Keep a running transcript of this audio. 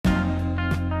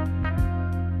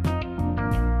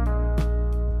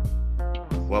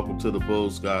Welcome to the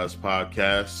Bulls Guys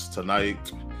podcast.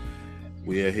 Tonight,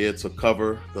 we are here to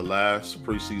cover the last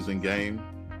preseason game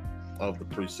of the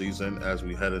preseason as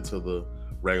we head into the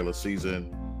regular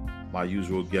season. My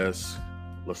usual guests,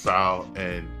 Lasalle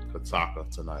and Kataka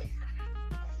tonight.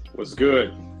 What's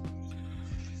good?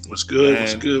 What's good?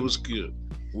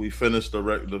 We finished the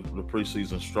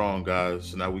preseason strong,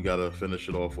 guys. Now we got to finish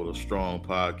it off with a strong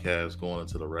podcast going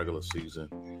into the regular season.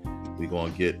 We're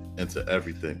going to get into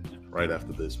everything right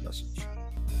after this message.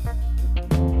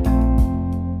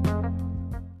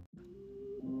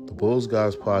 The Bulls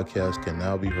Guys podcast can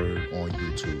now be heard on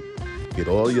YouTube. Get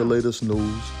all your latest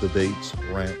news, debates,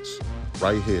 rants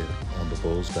right here on the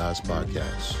Bulls Guys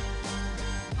podcast.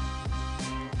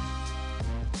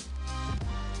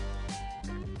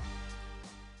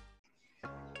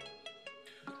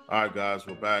 All right, guys,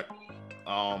 we're back.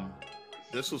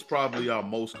 This was probably our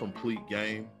most complete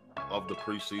game of the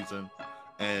preseason.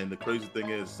 And the crazy thing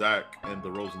is, Zach and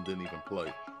DeRozan didn't even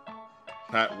play.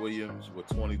 Pat Williams with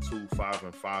 22, 5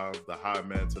 and 5, the high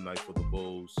man tonight for the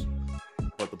Bulls.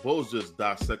 But the Bulls just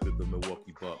dissected the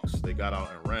Milwaukee Bucks. They got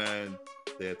out and ran.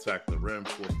 They attacked the rim,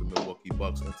 forced the Milwaukee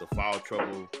Bucks into foul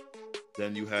trouble.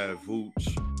 Then you have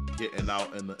Vooch getting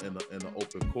out in the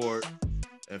open court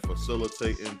and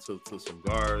facilitating to some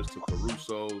guards, to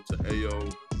Caruso, to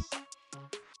Ayo.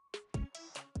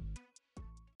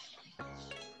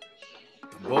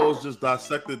 The Bulls just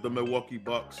dissected the Milwaukee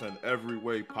Bucks in every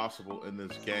way possible in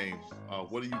this game.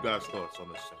 What are you guys' thoughts on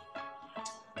this thing?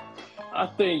 I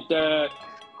think that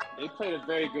they played a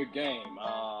very good game.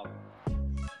 Now,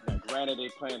 granted, they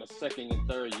playing a second and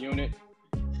third unit.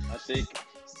 I think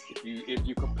if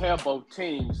you compare both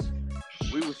teams,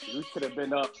 we could have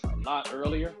been up a lot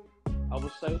earlier, I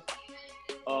would say.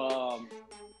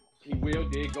 Will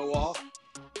did go off.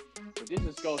 But this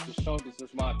just goes to show, this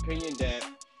is my opinion, that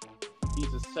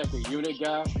he's a second unit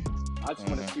guy. I just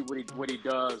want to see what he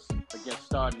does against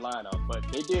starting lineup. But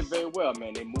they did very well,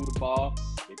 man. They moved the ball.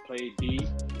 They played deep.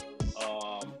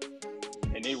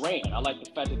 And they ran. I like the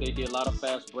fact that they did a lot of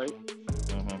fast break.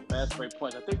 Fast break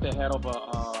points. I think they had over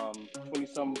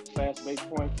 20-some fast break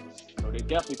points. So they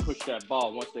definitely pushed that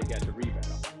ball once they got the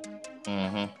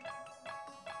rebound.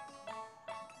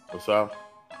 What's up?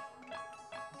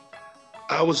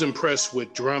 I was impressed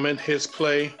with Drummond, his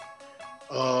play.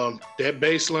 That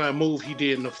baseline move he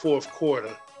did in the fourth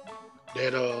quarter,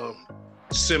 that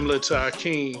similar to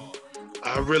Hakeem,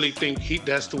 I really think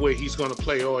that's the way he's going to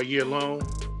play all year long.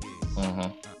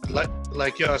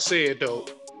 Like y'all said, though,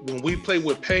 when we play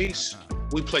with pace,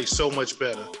 we play so much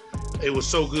better. It was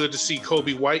so good to see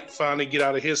Kobe White finally get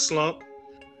out of his slump.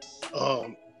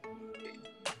 I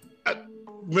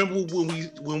remember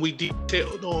when we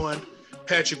detailed on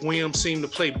Patrick Williams seemed to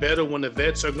play better when the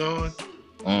vets are gone.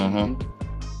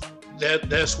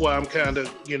 That's why I'm kind of,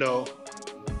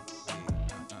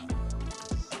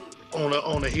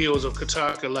 on the heels of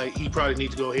Kataka, like he probably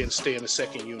needs to go ahead and stay in the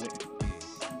second unit.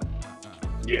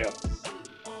 Yeah.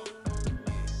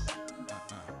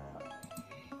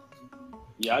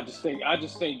 Yeah, I just think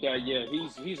that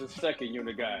he's a second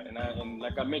unit guy, and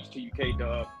like I mentioned to you,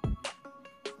 K-Dub,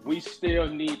 we still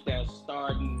need that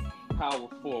starting power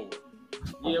forward.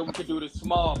 Yeah, we could do the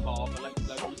small ball, but like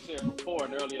we said before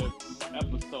in earlier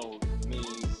episodes, I mean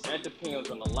that depends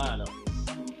on the lineup.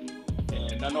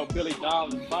 And I know Billy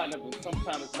Donovan's lineup, and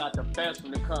sometimes it's not the best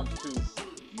when it comes to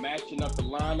matching up the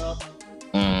lineup.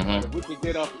 But if we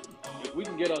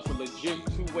can get us a legit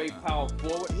two-way power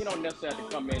forward, he don't necessarily have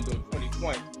to come in and do 20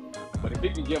 points. But if he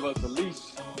can give us at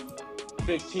least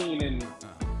 15 and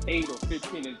 8 or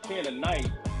 15 and 10 a night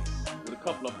with a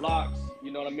couple of blocks,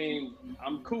 you know what I mean?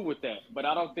 I'm cool with that. But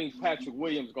I don't think Patrick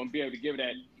Williams is going to be able to give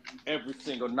that every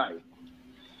single night.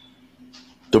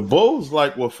 The Bulls,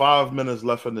 with 5 minutes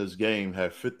left in this game,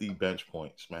 have 50 bench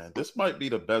points, man. This might be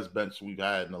the best bench we've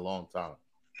had in a long time.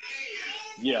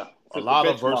 Yeah. A lot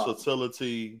of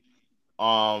versatility.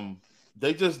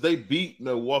 They beat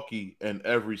Milwaukee in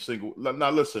every single. Now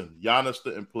listen, Giannis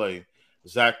didn't play,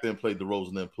 Zach didn't play,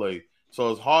 DeRozan didn't play,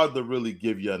 so it's hard to really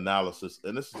give you analysis.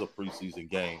 And this is a preseason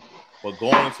game, but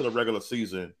going into the regular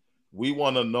season, we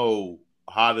want to know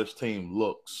how this team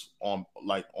looks on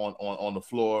the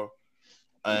floor,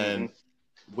 and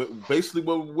basically,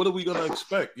 what are we going to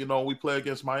expect? We play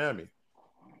against Miami.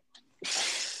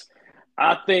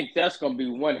 I think that's going to be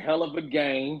one hell of a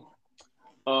game.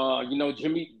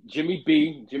 Jimmy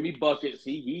Buckets,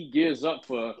 he gears up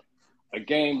for a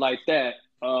game like that.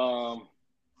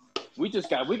 We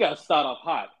got to start off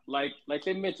hot. Like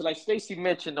they mentioned, like Stacey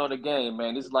mentioned on the game,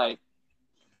 man. It's like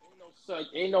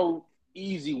ain't no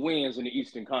easy wins in the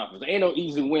Eastern Conference. Ain't no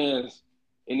easy wins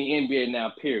in the NBA now.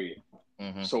 Period.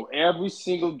 Mm-hmm. So every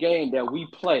single game that we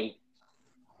play,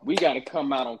 we got to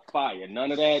come out on fire.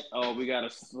 None of that. Oh, we got a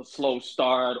slow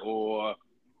start, or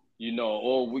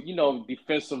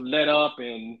defensive let up,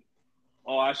 and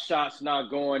our shots not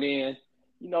going in.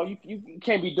 You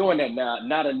can't be doing that now.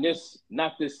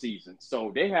 Not this season.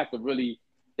 So they got to really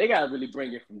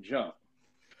bring it from jump.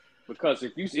 Because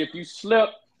if you slip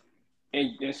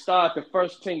and start the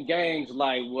first 10 games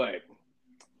like what,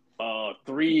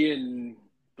 3-7,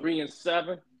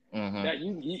 Mm-hmm. that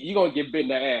you're gonna get bit in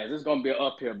the ass. It's gonna be an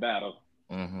uphill battle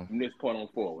from this point on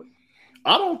forward.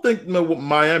 I don't think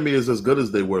Miami is as good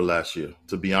as they were last year,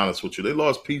 to be honest with you. They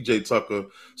lost PJ Tucker,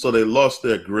 so they lost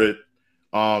their grit.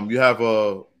 You have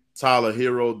a Tyler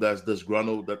Hero that's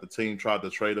disgruntled that the team tried to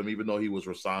trade him, even though he was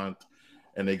resigned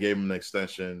and they gave him an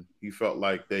extension. He felt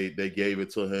like they gave it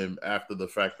to him after the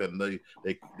fact that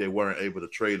they weren't able to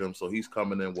trade him, so he's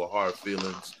coming in with hard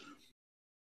feelings.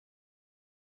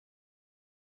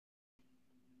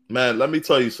 Man, let me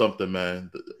tell you something,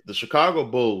 man. The Chicago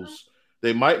Bulls,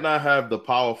 they might not have the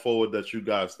power forward that you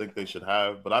guys think they should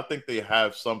have, but I think they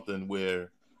have something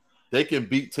where they can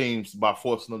beat teams by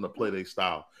forcing them to play their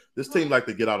style. This team like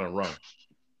to get out and run.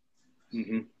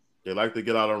 Mm-hmm. They like to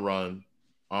get out and run.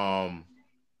 I'm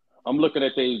looking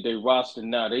at they roster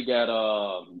now. They got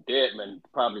Dedman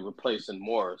probably replacing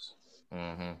Morris.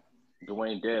 Mm-hmm.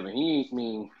 Dwayne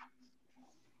Dedman.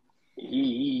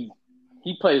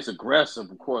 He plays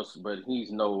aggressive, of course, but he's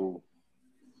no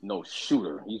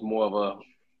shooter. He's more of a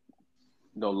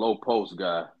low post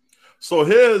guy. So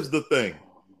here's the thing.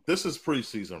 This is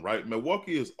preseason, right?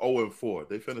 Milwaukee is 0-4.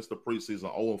 They finished the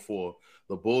preseason 0-4.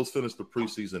 The Bulls finished the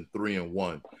preseason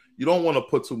 3-1. You don't want to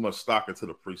put too much stock into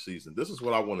the preseason. This is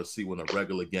what I want to see when a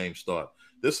regular game starts.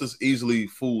 This is easily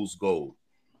fool's gold.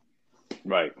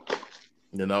 Right.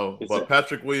 But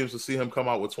Patrick Williams, to see him come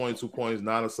out with 22 points,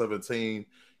 9 of 17,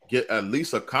 get at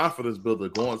least a confidence builder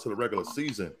going to the regular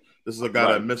season. This is a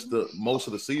guy that missed most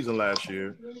of the season last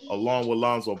year, along with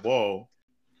Lonzo Ball.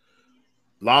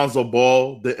 Lonzo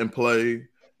Ball didn't play.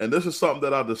 And this is something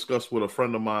that I discussed with a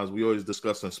friend of mine. We always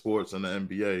discuss in sports and the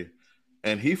NBA.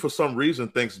 And he, for some reason,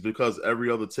 thinks because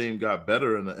every other team got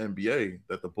better in the NBA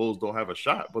that the Bulls don't have a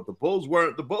shot. But the Bulls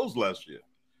weren't the Bulls last year.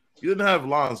 You didn't have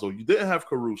Lonzo. You didn't have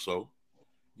Caruso.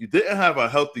 You didn't have a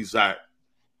healthy Zach.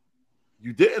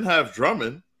 You didn't have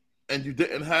Drummond. And you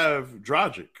didn't have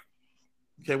Dragic.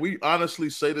 Can we honestly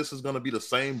say this is going to be the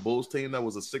same Bulls team that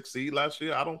was a 6 seed last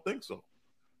year? I don't think so.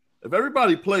 If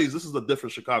everybody plays, this is a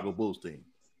different Chicago Bulls team.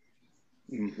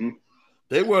 Mm-hmm.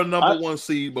 They were a number 1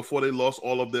 seed before they lost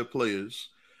all of their players.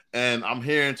 And I'm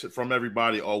hearing from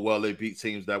everybody, oh, well, they beat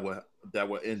teams that were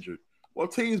injured. Well,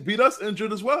 teams beat us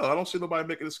injured as well. I don't see nobody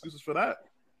making excuses for that.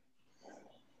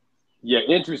 Yeah,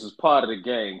 injuries is part of the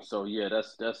game. So, yeah,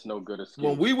 that's no good excuse.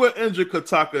 When we were injured,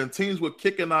 Kataka, and teams were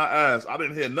kicking our ass, I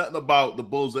didn't hear nothing about the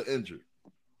Bulls are injured.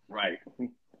 Right.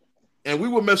 And we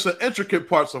were missing intricate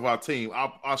parts of our team,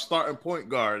 our starting point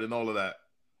guard and all of that.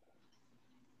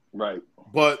 Right.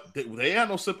 But they had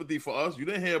no sympathy for us. You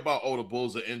didn't hear about, the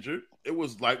Bulls are injured. It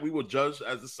was like we were judged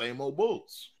as the same old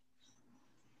Bulls.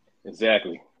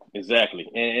 Exactly.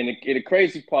 And the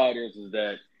crazy part is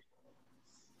that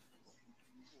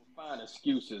people find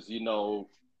excuses, oh,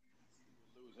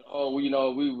 we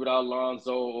without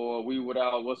Lonzo, or we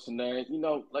without what's the name.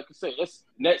 Like I said, it's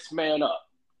next man up.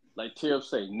 Like Tiff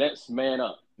say, next man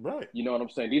up. Right. You know what I'm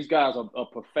saying? These guys are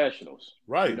professionals.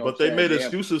 Right. But they made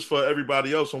excuses for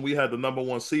everybody else when we had the number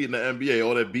 1 seed in the NBA.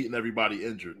 Oh, they're beating everybody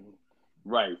injured.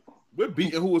 Right. We're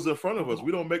beating who was in front of us.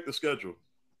 We don't make the schedule.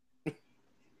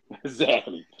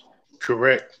 Exactly.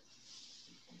 Correct.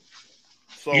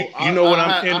 So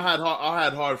I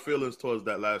had hard feelings towards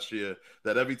that last year,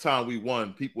 that every time we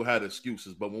won, people had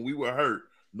excuses. But when we were hurt,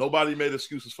 nobody made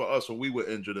excuses for us when we were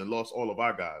injured and lost all of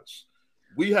our guys.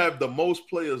 We have the most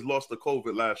players lost to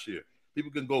COVID last year.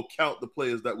 People can go count the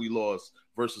players that we lost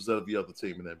versus every other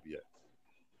team in the NBA.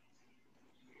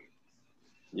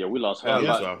 Yeah, we lost half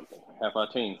our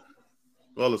team.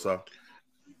 Well, it's out.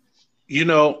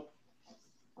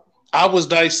 I was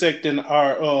dissecting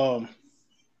our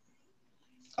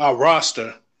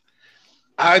roster.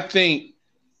 I think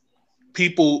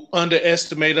people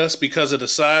underestimate us because of the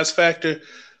size factor.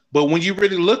 But when you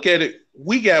really look at it,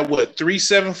 we got 3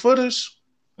 7-footers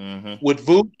with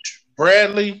Vooch,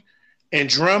 Bradley, and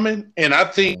Drummond. And I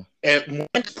think at one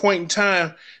point in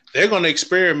time, they're going to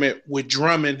experiment with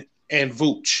Drummond and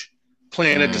Vooch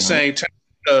playing at the same time,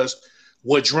 because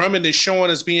what Drummond is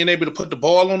showing us being able to put the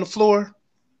ball on the floor,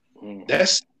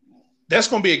 that's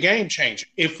going to be a game changer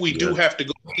if we do have to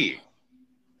go ahead.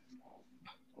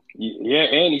 Yeah,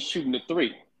 and he's shooting the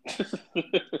 3.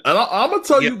 And I'm gonna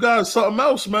tell you guys something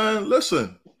else, man.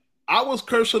 Listen, I was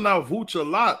cursing out Vooch a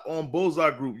lot on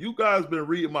Bullseye Group. You guys been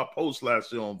reading my post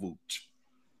last year on Vooch.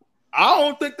 I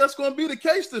don't think that's going to be the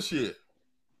case this year.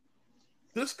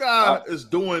 This guy is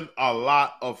doing a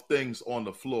lot of things on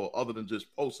the floor other than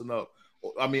just posting up.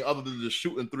 I mean, other than just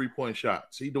shooting 3-point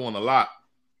shots. He's doing a lot.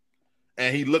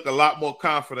 And he looked a lot more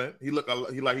confident. He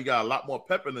got a lot more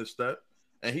pep in his step.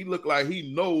 And he looked like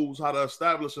he knows how to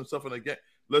establish himself in the game.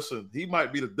 Listen, he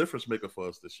might be the difference maker for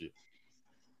us this year.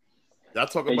 Y'all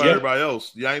talk about everybody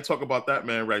else. Y'all ain't talk about that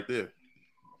man right there.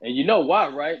 And you know why,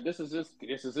 right? This is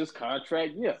his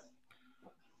contract year.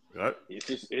 Right.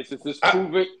 It's just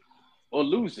prove it or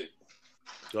lose it.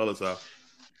 Tell us how.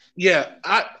 Yeah,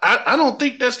 I don't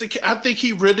think that's the case. I think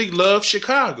he really loves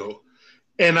Chicago.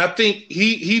 And I think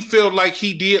he felt like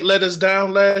he did let us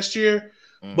down last year.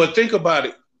 But think about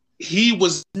it. He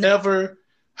was never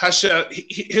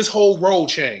his whole role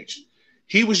changed.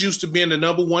 He was used to being the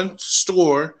number one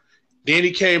scorer. Then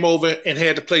he came over and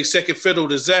had to play second fiddle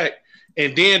to Zach.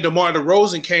 And then DeMar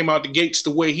DeRozan came out the gates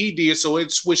the way he did, so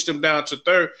it switched him down to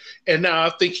third. And now I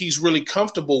think he's really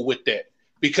comfortable with that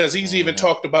because he's even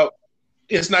talked about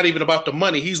it's not even about the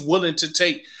money. He's willing to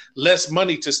take less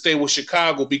money to stay with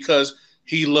Chicago because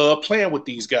he loved playing with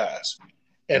these guys.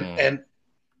 And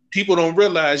people don't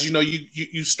realize,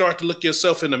 you start to look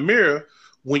yourself in the mirror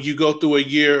when you go through a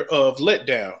year of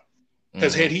letdown.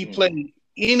 Because had he played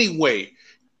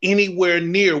anywhere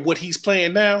near what he's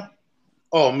playing now,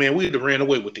 oh man, we'd have ran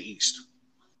away with the East.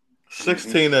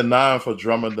 16-9 for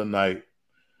Drummond tonight.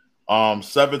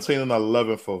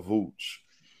 17-11 for Vooch.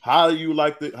 How are you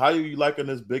liking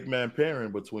this big man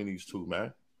pairing between these two,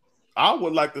 man? I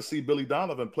would like to see Billy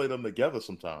Donovan play them together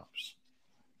sometimes.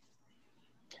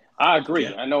 I agree.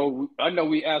 Yeah. I know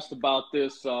we asked about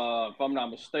this, if I'm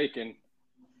not mistaken,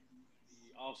 the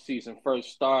offseason first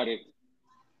started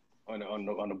on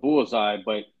the Bullseye,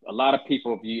 but a lot of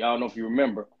people, I don't know if you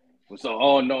remember, was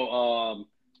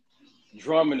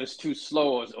Drummond is too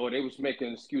slow, or they was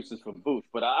making excuses for Booth.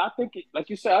 But I think, like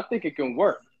you said, I think it can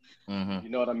work. You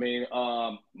know what I mean?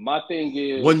 My thing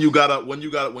is when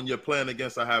you're playing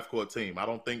against a half court team, I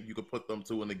don't think you could put them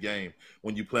two in the game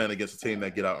when you're playing against a team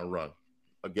that get out and run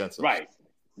against us.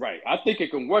 Right. I think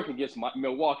it can work against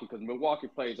Milwaukee because Milwaukee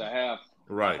plays a half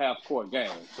court game.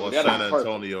 So or San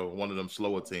Antonio, one of them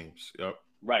slower teams. Yep.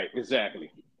 Right, exactly.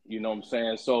 You know what I'm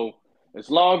saying? So as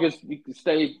long as you can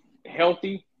stay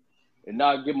healthy and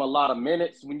not give them a lot of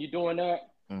minutes when you're doing that,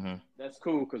 that's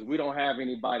cool because we don't have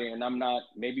anybody, and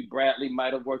maybe Bradley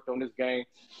might have worked on this game.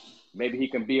 Maybe he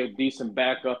can be a decent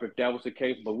backup if that was the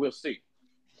case, but we'll see.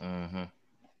 Man,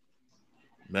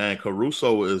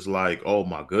 Caruso is like, oh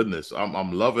my goodness.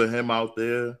 I'm loving him out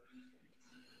there.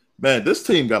 Man, this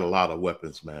team got a lot of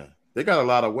weapons, man. They got a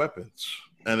lot of weapons.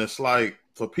 And it's like,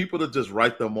 for people to just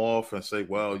write them off and say,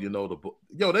 well,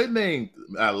 they named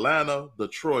Atlanta,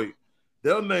 Detroit.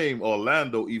 They'll name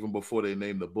Orlando even before they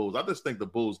name the Bulls. I just think the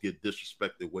Bulls get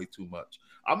disrespected way too much.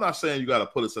 I'm not saying you got to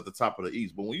put us at the top of the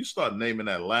East, but when you start naming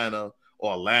Atlanta,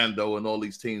 Orlando, and all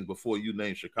these teams before you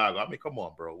name Chicago, I mean, come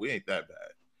on, bro. We ain't that bad.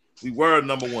 We were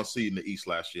number one seed in the East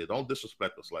last year. Don't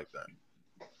disrespect us like that.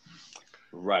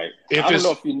 Right. I don't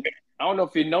know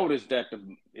if you noticed that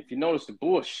the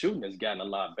Bulls shooting has gotten a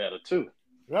lot better too.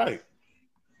 Right.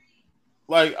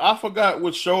 Like, I forgot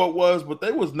which show it was, but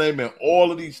they was naming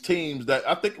all of these teams that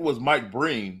I think it was Mike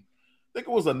Breen. I think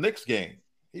it was a Knicks game.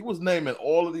 He was naming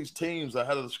all of these teams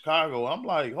ahead of Chicago. I'm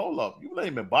like, hold up. You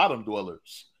naming bottom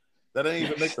dwellers that didn't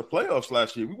even make the playoffs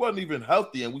last year. We wasn't even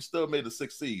healthy, and we still made the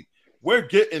 6th seed. We're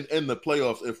getting in the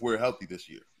playoffs if we're healthy this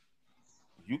year.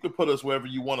 You can put us wherever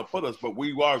you want to put us, but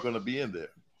we are going to be in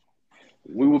there.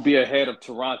 We will be ahead of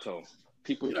Toronto.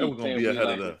 People keep saying we're ahead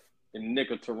of them. In the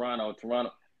nick of Toronto.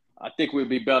 I think we'd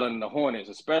be better than the Hornets,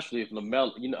 especially if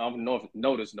LaMelo. I don't know if you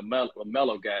noticed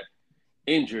LaMelo got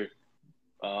injured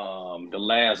the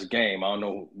last game. I don't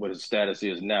know what his status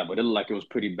is now, but it looked like it was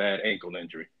pretty bad ankle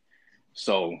injury.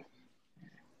 So,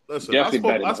 listen,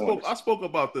 I spoke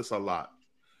about this a lot.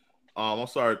 I'm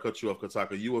sorry to cut you off,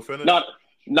 Kataka. You were finished?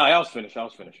 No, I was finished.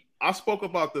 I spoke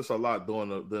about this a lot during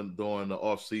the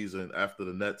off season after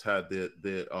the Nets had their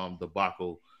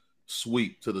debacle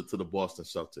sweep to the Boston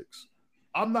Celtics.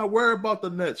 I'm not worried about the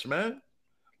Nets, man.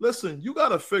 Listen, you got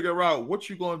to figure out what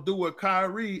you're going to do with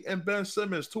Kyrie and Ben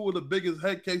Simmons, two of the biggest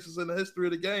head cases in the history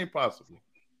of the game, possibly.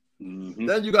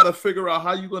 Then you got to figure out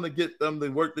how you're going to get them to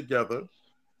work together.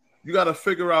 You got to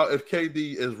figure out if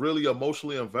KD is really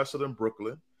emotionally invested in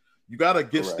Brooklyn. You got to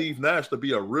get Steve Nash to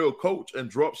be a real coach and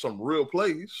drop some real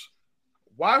plays.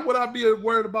 Why would I be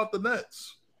worried about the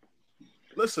Nets?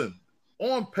 Listen,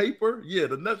 on paper, yeah,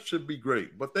 the Nets should be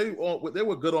great, but they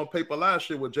were good on paper last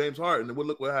year with James Harden, and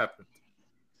look what happened.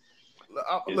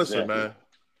 Listen, man,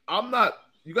 I'm not.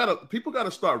 People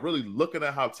gotta start really looking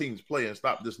at how teams play and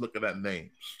stop just looking at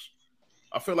names.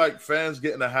 I feel like fans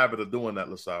get in the habit of doing that,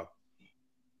 Lasalle.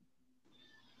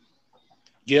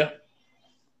 Yeah.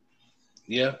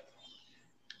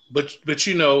 But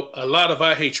you know, a lot of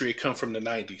our hatred come from the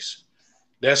 90s.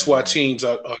 That's why teams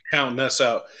are counting us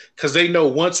out, because they know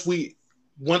one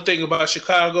thing about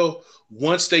Chicago,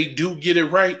 once they do get it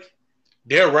right,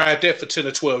 they'll ride that for 10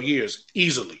 or 12 years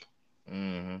easily.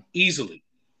 Mm-hmm. Easily.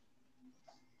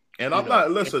 And I'm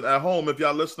not, listen, at home, if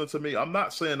y'all listening to me, I'm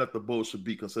not saying that the Bulls should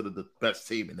be considered the best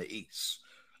team in the East.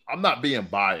 I'm not being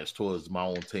biased towards my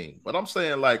own team, but I'm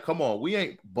saying, like, come on, we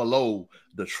ain't below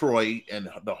Detroit and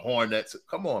the Hornets.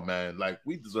 Come on, man. Like,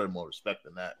 we deserve more respect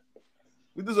than that.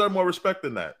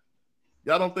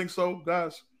 Y'all don't think so,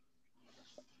 guys?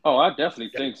 Oh, I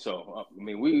definitely think so. I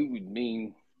mean,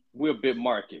 we're a big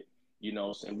market, you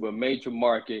know, and we're a major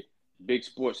market, big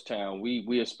sports town.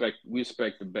 We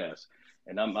expect the best.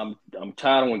 And I'm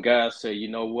tired of when guys say, you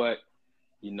know what,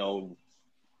 we're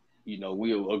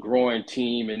a growing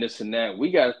team and this and that.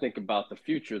 We got to think about the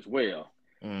future as well.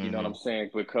 Mm-hmm. You know what I'm saying?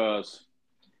 Because,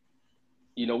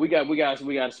 we got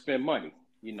to spend money.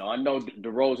 You know, I know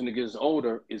DeRozan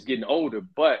is getting older,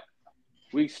 but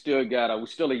we're still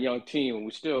a young team, and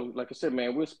we still, like I said,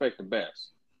 man, we expect the best.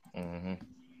 Mm-hmm.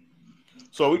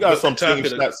 So we got some team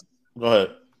stats. Go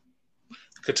ahead.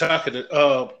 Kataka,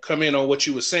 to come in on what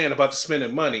you were saying about the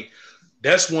spending money.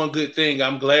 That's one good thing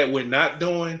I'm glad we're not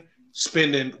doing,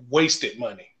 spending wasted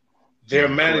money. They're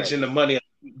managing the money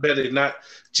better, not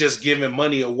just giving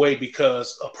money away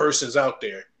because a person's out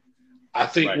there. I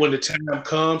think when the time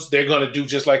comes, they're going to do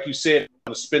just like you said,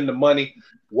 going to spend the money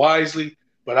wisely.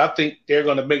 But I think they're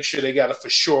going to make sure they got a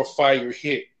for sure fire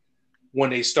hit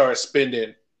when they start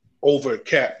spending over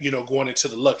cap, going into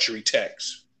the luxury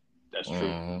tax. That's true.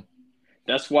 Mm-hmm.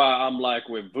 That's why I'm like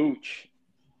with Vooch,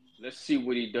 let's see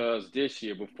what he does this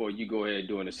year before you go ahead and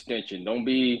do an extension. Don't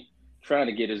be trying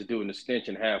to get us to do an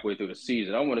extension halfway through the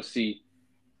season. I want him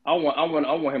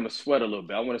to sweat a little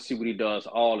bit. I want to see what he does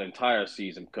all entire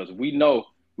season, because we know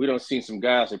we don't see some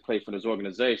guys that play for this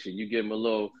organization. You give them a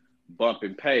little bump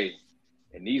in pay,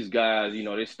 and these guys,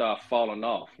 they start falling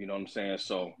off. You know what I'm saying?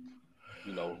 So,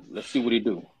 let's see what he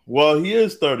do. Well, he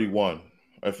is 31.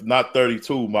 If not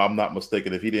 32, I'm not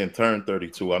mistaken. If he didn't turn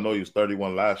 32, I know he was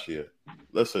 31 last year.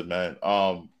 Listen, man,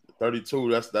 32.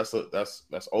 That's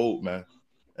old, man,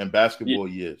 in basketball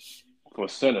years. For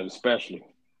center, especially.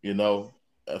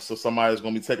 So somebody's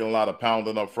gonna be taking a lot of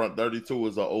pounding up front. 32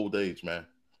 is an old age, man.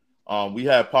 We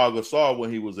had Paul Gasol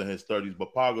when he was in his 30s,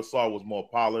 but Paul Gasol was more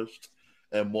polished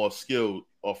and more skilled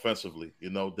offensively,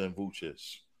 than Vooch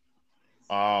is.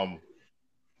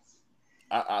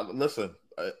 Listen.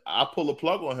 I pull a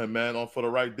plug on him, man, for the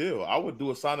right deal. I would do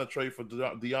a sign and trade for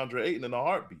DeAndre Ayton in a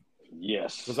heartbeat.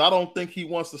 Yes. Because I don't think he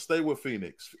wants to stay with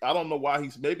Phoenix. I don't know why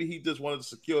maybe he just wanted to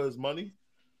secure his money.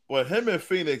 But him and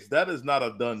Phoenix, that is not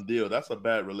a done deal. That's a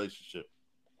bad relationship.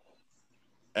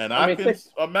 And I can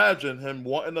imagine him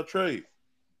wanting a trade.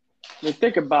 I mean,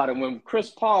 think about it. When Chris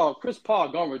Paul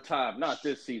gonna retire, not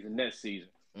this season, next season.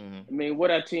 Mm-hmm. I mean, where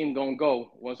that team gonna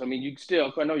go? I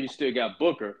know you still got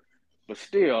Booker. But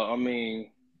still, I mean,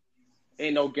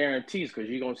 ain't no guarantees, because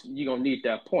you're gonna need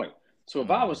that point. So if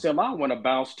I was him, I want to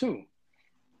bounce too.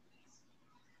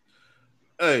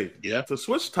 Hey, to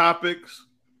switch topics,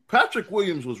 Patrick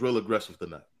Williams was real aggressive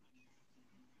tonight.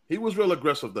 He was real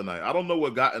aggressive tonight. I don't know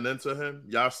what gotten into him.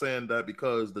 Y'all saying that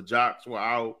because the jocks were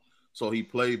out, so he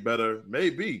played better.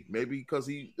 Maybe because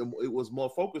it was more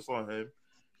focused on him,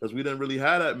 because we didn't really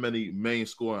have that many main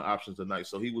scoring options tonight,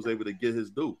 so he was able to get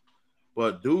his due.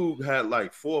 But dude had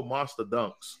like 4 monster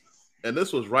dunks. And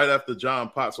this was right after John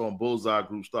Potts on Bullseye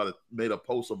Group made a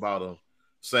post about him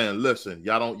saying, listen,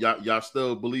 y'all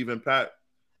still believe in Pat?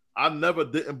 I never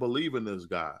didn't believe in this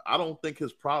guy. I don't think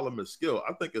his problem is skill.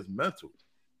 I think it's mental.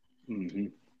 Mm-hmm.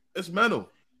 It's mental.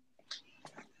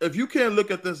 If you can't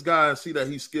look at this guy and see that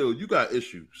he's skilled, you got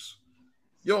issues.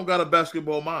 You don't got a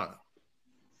basketball mind.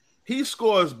 He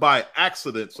scores by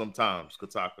accident sometimes,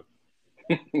 Kataka.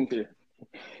 Yeah.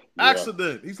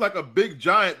 Accident. He's like a big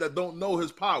giant that don't know his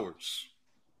powers.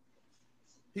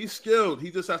 He's skilled.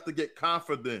 He just has to get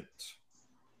confident.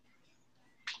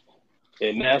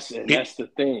 And that's the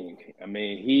thing. I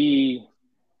mean,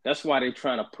 that's why they're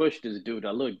trying to push this dude.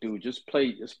 Now, look, dude, just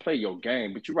play your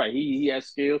game. But you're right. He has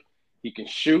skill. He can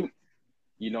shoot.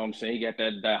 You know what I'm saying? He got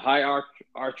that high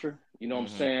archer. You know what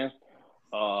I'm saying?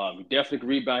 Definitely can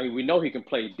rebound. We know he can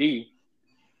play D,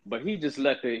 but he just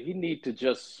he need to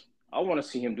just I want to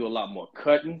see him do a lot more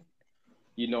cutting.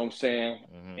 You know what I'm saying?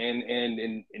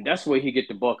 And that's where he get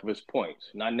the bulk of his points,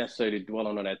 not necessarily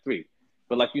dwelling on that three.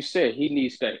 But like you said, he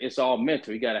needs that. It's all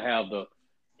mental. He got to have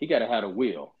the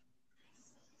will.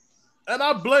 And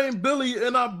I blame Billy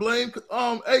and I blame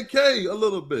AK a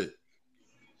little bit.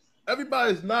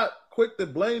 Everybody's not quick to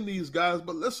blame these guys,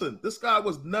 but listen, this guy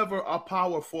was never a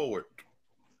power forward.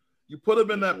 You put him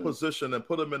in that position and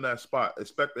put him in that spot,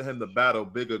 expecting him to battle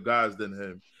bigger guys than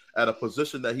him at a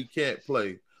position that he can't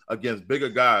play against bigger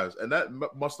guys, and that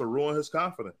must have ruined his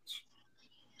confidence.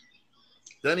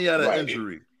 Then he had an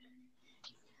injury.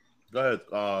 Go ahead.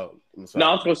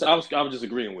 No, I was just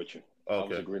agreeing with you. Okay. I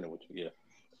was agreeing with you. Yeah.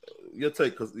 Your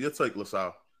take,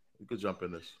 Lasalle. You could jump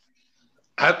in this.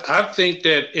 I think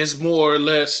that it's more or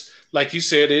less, like you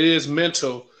said, it is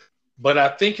mental, but I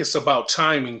think it's about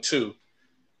timing too.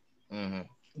 Mm-hmm.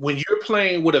 When you're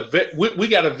playing with a vet, we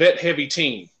got a vet-heavy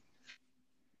team.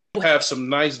 We have some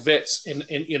nice vets in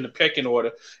the pecking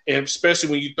order, and especially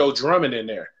when you throw Drummond in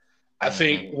there. I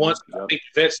think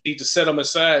vets need to set them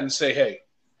aside and say, hey,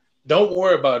 don't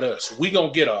worry about us. We're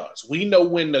going to get ours. We know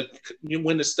when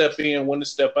to step in, when to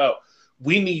step out.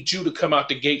 We need you to come out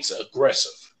the gates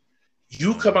aggressive.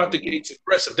 You come out the gates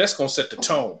aggressive. That's going to set the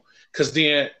tone, because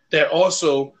then that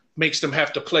also makes them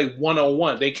have to play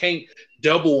one-on-one. They can't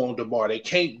double on DeMar. They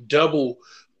can't double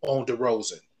on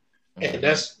DeRozan. And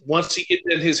that's once he gets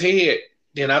in his head,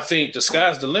 then I think the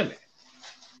sky's the limit.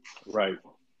 Right.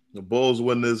 The Bulls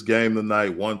win this game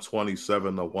tonight,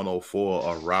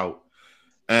 127-104, a rout.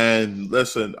 And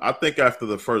listen, I think after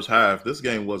the first half, this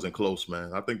game wasn't close,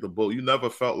 man. I think the Bulls, you never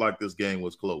felt like this game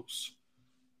was close.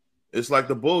 It's like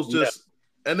the Bulls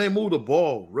and they moved the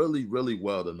ball really, really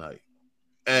well tonight.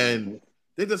 And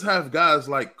they just have guys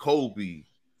like Kobe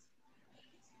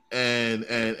and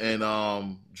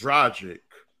Dragic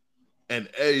and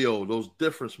Ayo, those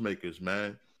difference makers,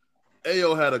 man.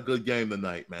 Ayo had a good game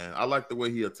tonight, man. I like the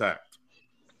way he attacked.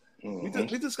 We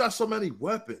just got so many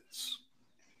weapons.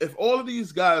 If all of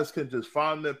these guys can just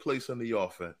find their place in the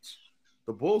offense,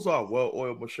 the Bulls are a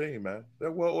well-oiled machine, man. They're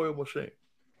a well-oiled machine.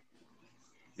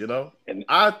 You know? And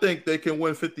I think they can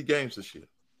win 50 games this year.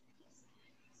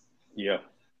 Yeah.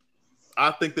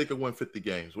 I think they can win 50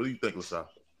 games. What do you think, Lasalle?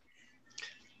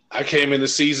 I came in the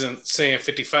season saying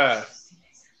 55.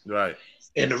 Right.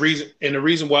 And the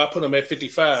reason why I put them at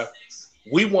 55,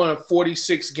 we won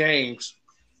 46 games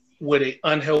with an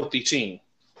unhealthy team.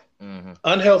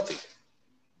 Unhealthy.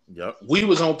 Yep. We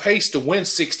was on pace to win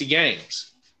 60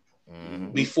 games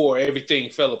before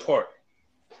everything fell apart.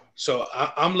 So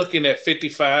I'm looking at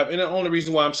 55. And the only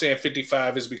reason why I'm saying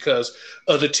 55 is because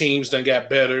other teams done got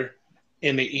better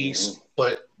in the East.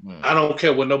 But I don't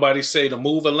care what nobody say. The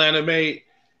move Atlanta made,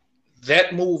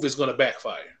 that move is going to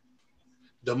backfire.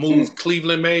 The move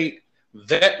Cleveland made,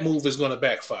 that move is going to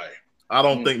backfire. I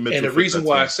don't think Mitchell. And the reason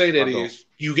why I say that is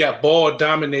you got ball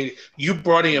dominated. You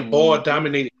brought in ball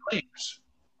dominated players.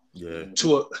 Yeah.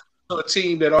 To a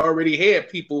team that already had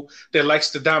people that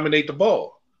likes to dominate the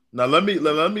ball. Now let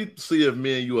me see if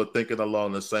me and you are thinking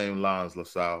along the same lines,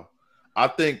 LaSalle. I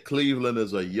think Cleveland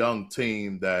is a young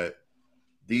team that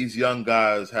these young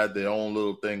guys had their own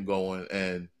little thing going,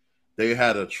 and they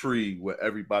had a tree where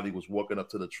everybody was walking up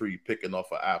to the tree picking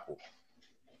off an apple.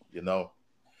 You know?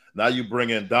 Now you bring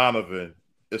in Donovan,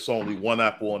 it's only one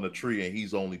apple on the tree and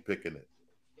he's only picking it.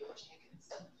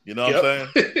 You know what I'm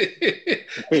saying?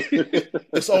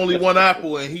 It's only one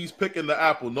apple and he's picking the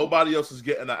apple. Nobody else is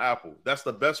getting the apple. That's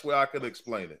the best way I could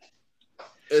explain it.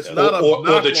 It's not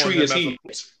or the tree is he.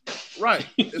 Right.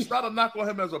 It's not a knock on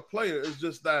him as a player. It's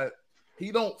just that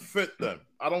he don't fit them.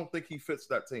 I don't think he fits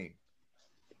that team.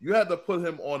 You had to put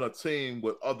him on a team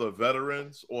with other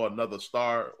veterans or another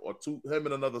star, or him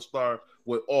and another star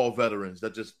with all veterans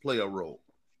that just play a role.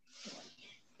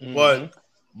 But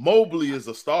Mobley is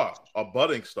a star, a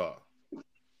budding star.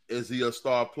 Is he a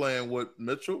star playing with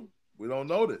Mitchell? We don't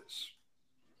know this.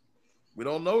 We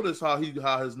don't know this how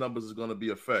his numbers is going to be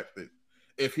affected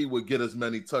if he would get as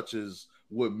many touches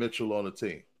with Mitchell on the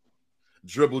team.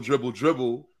 Dribble, dribble,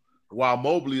 dribble, while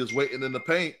Mobley is waiting in the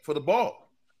paint for the ball.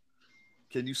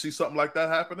 Can you see something like that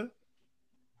happening?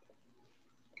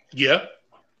 Yeah.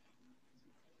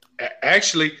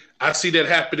 Actually, I see that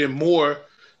happening more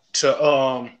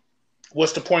to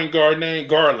what's the point guard name?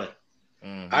 Garland.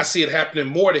 I see it happening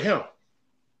more to him.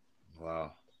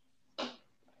 Wow.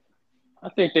 I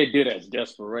think they did as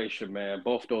desperation, man.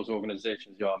 Both those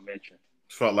organizations y'all mentioned.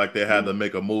 Felt like they had to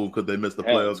make a move because they missed the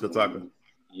playoffs, Kataka.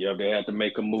 Yeah, they had to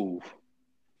make a move.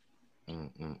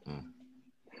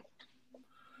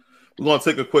 We're going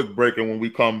to take a quick break, and when we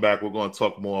come back, we're going to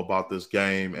talk more about this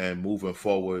game and moving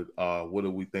forward. What do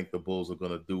we think the Bulls are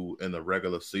going to do in the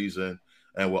regular season?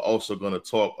 And we're also going to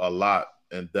talk a lot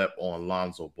in depth on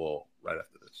Lonzo Ball right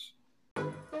after this.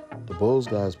 The Bulls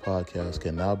Guys podcast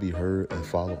can now be heard and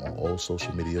followed on all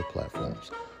social media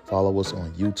platforms. Follow us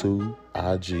on YouTube,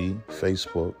 IG,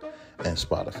 Facebook, and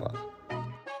Spotify.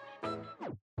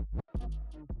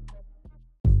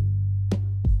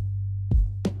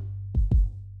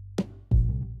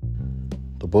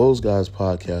 The Bulls Guys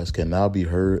podcast can now be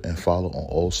heard and followed on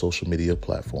all social media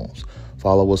platforms.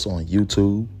 Follow us on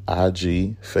YouTube,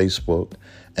 IG, Facebook,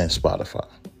 and Spotify.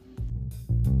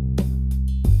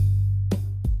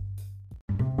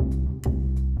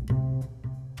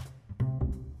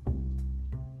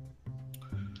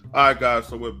 All right, guys,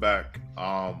 so we're back.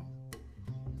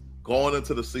 Going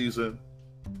into the season,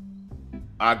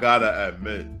 I gotta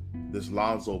admit, this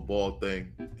Lonzo Ball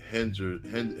thing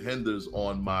hinders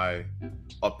on my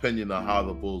opinion on how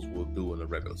the Bulls will do in the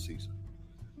regular season.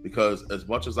 Because as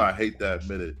much as I hate to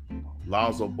admit it,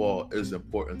 Lonzo Ball is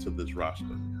important to this roster.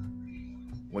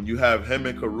 When you have him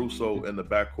and Caruso in the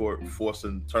backcourt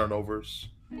forcing turnovers,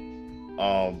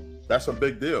 that's a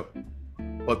big deal.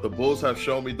 But the Bulls have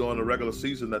shown me during the regular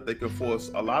season that they can force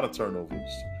a lot of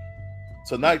turnovers.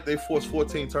 Tonight, they forced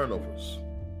 14 turnovers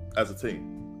as a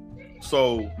team.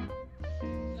 So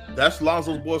that's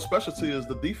Lonzo Ball's specialty, is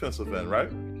the defensive end,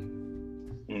 right?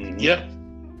 Yeah.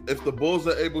 If the Bulls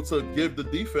are able to give the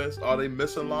defense, are they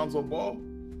missing Lonzo Ball?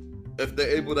 If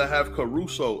they're able to have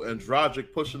Caruso and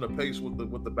Dragic pushing the pace with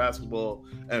the basketball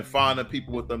and finding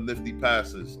people with them nifty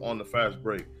passes on the fast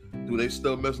break, do they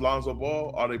still miss Lonzo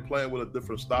Ball? Are they playing with a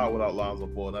different style without Lonzo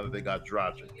Ball now that they got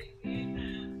Dragic?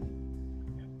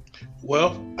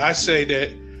 Well, I say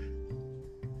that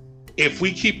if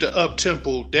we keep the up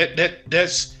tempo,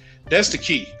 that's the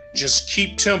key. Just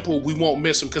keep tempo. We won't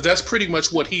miss him, because that's pretty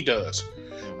much what he does.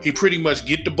 He pretty much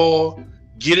get the ball,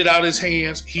 get it out of his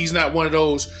hands. He's not one of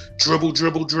those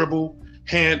dribble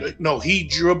hand. No, he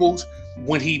dribbles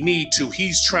when he need to.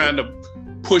 He's trying to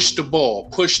push the ball,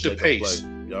 push the pace.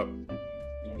 Yep.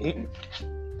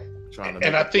 Mm-hmm.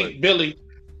 And I think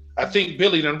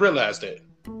Billy done realized that.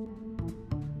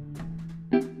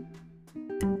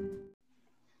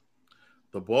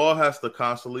 The ball has to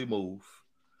constantly move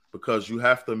because you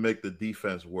have to make the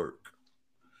defense work.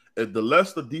 If the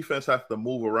less the defense has to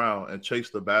move around and chase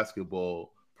the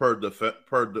basketball per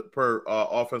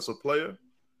offensive player,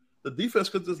 the defense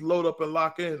could just load up and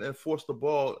lock in and force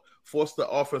the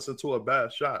offense into a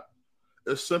bad shot.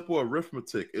 It's simple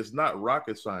arithmetic. It's not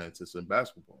rocket science in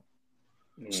basketball.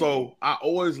 Mm. So I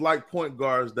always like point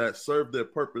guards that serve their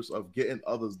purpose of getting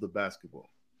others the basketball.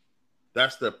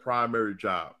 That's their primary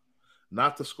job,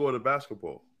 not to score the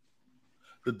basketball.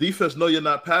 The defense know you're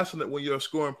not passing it when you're a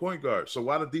scoring point guard. So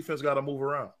why the defense got to move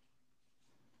around?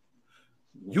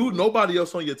 Nobody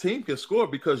else on your team can score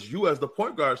because you as the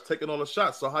point guard is taking all the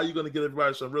shots. So how are you going to get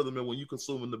everybody some rhythm in when you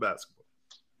consuming the basketball?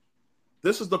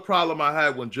 This is the problem I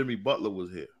had when Jimmy Butler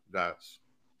was here, guys.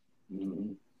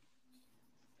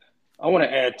 I want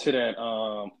to add to that.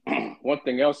 One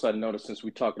thing else I noticed since we're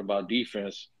talking about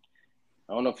defense,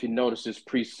 I don't know if you noticed this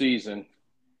preseason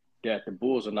that the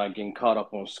Bulls are not getting caught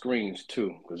up on screens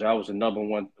too, because that was the number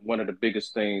one of the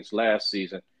biggest things last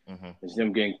season. Mm-hmm. Is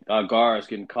them getting guards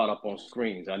getting caught up on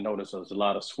screens. I noticed there's a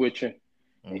lot of switching,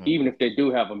 and even if they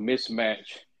do have a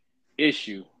mismatch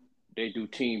issue, they do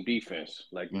team defense,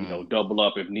 like double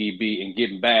up if need be, and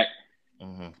getting back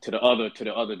to the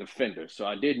other defender. So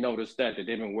I did notice that they've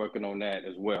been working on that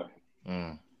as well.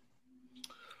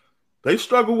 They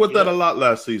struggled with that a lot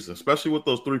last season, especially with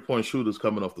those 3-point shooters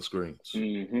coming off the screens,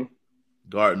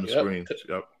 guarding the screens.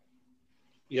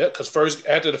 Yeah, because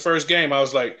after the first game, I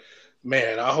was like,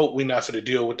 man, I hope we're not going to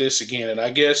deal with this again. And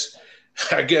I guess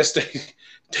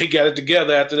they got it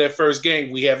together after that first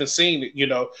game. We haven't seen it.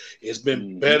 It's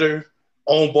been better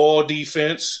on ball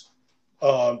defense.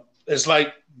 It's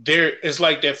like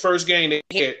that first game they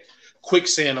had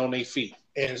quicksand on their feet,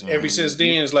 and ever since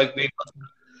then, it's like they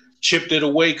chipped it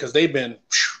away because they've been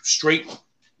straight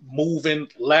moving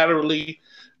laterally.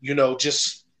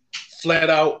 Just flat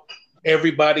out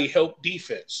everybody help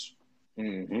defense.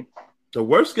 Mm-hmm. The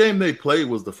worst game they played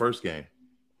was the first game.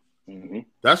 Mm-hmm.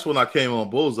 That's when I came on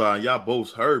Bullseye and y'all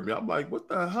both heard me. I'm like, what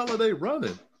the hell are they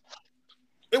running?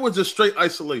 It was just straight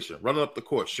isolation, running up the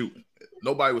court, shooting.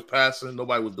 Nobody was passing.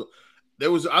 Nobody was doing.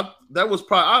 That was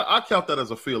probably I count that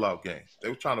as a feel out game. They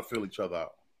were trying to feel each other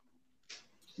out.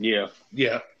 Yeah.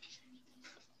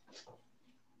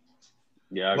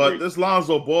 But this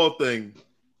Lonzo Ball thing,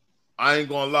 I ain't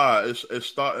gonna lie, it's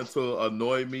starting to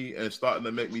annoy me and starting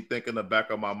to make me think in the back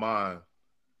of my mind,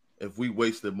 if we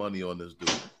wasted money on this dude.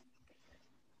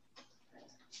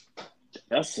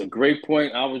 That's a great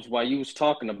point. While you was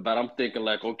talking about, I'm thinking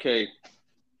like, okay,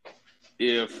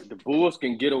 if the Bulls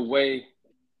can get away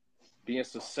being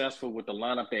successful with the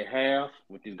lineup they have,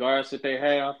 with the guards that they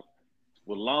have,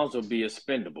 will Lonzo be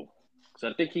expendable?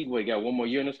 Because I think he got one more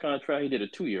year in his contract. He did a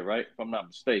 2-year, right? If I'm not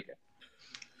mistaken.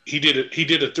 He did a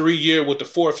 3-year with the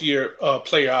 4th-year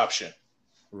player option.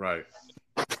 Right.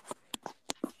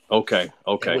 Okay.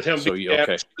 And with him being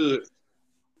damaged goods,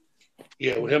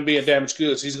 with him being damaged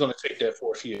goods, he's going to take that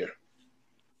 4th year.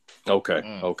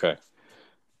 Okay.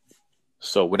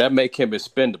 So would that make him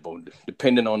expendable,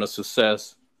 depending on the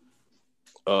success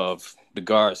of the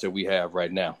guards that we have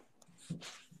right now?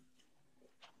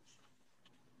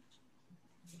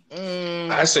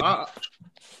 I say. Go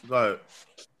ahead.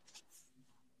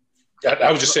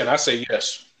 I was just saying. I say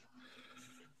yes.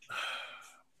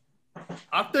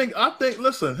 I think.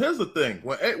 Listen, here's the thing.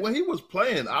 When he was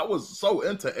playing, I was so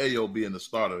into Ayo being the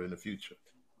starter in the future.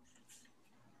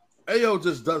 Ayo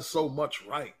just does so much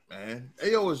right, man.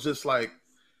 Ayo is just like,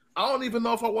 I don't even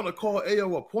know if I want to call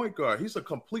Ayo a point guard. He's a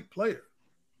complete player.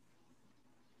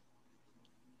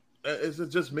 Is it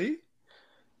just me?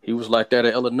 He was like that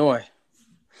at Illinois.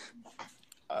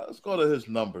 Let's go to his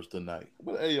numbers tonight.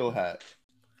 What Ayo had?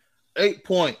 8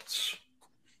 points,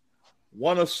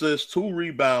 1 assist, 2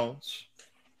 rebounds.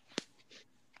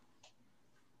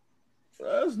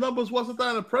 His numbers wasn't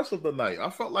that impressive tonight. I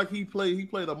felt like he played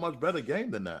a much better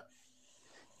game than that.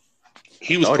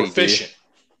 He was proficient.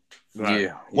 Right.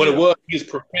 Yeah. What it was, he was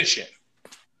proficient.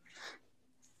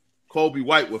 Kobe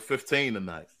White with 15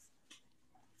 tonight.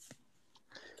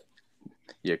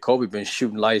 Yeah, Kobe been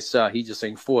shooting lights out. He just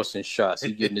ain't forcing shots.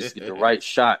 He getting the right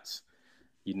shots.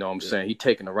 You know what I'm saying? He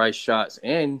taking the right shots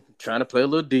and trying to play a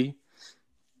little D.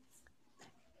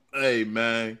 Hey,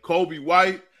 man. Kobe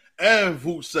White and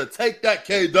Vooch said, take that,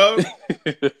 K-Dub.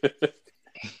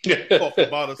 Talk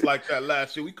about us like that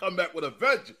last year. We come back with a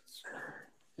vengeance.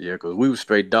 Yeah, because we were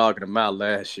straight dogging them out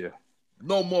last year.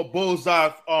 No more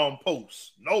bullseye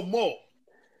posts. No more.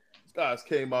 These guys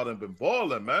came out and been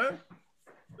balling, man.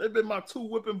 They've been my 2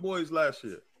 whipping boys last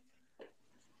year.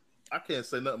 I can't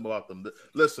say nothing about them.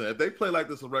 Listen, if they play like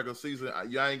this in regular season,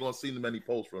 y'all ain't going to see many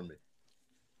posts from me.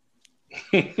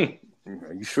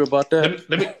 Are you sure about that?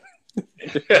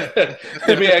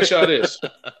 Let me ask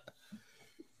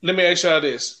y'all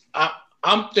this.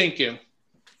 I'm thinking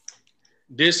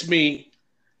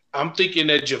I'm thinking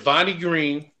that Giovanni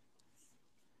Green,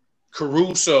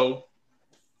 Caruso,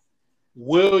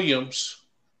 Williams,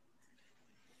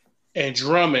 and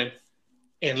Drummond,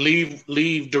 and leave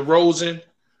DeRozan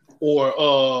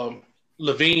or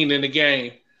Levine in the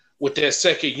game with that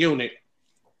second unit.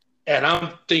 And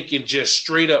I'm thinking just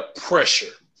straight up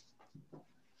pressure.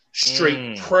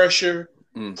 Pressure.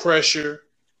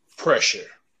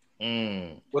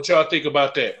 What y'all think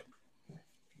about that?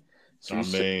 I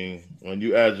mean, when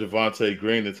you add Javonte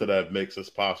Green into that mix, it's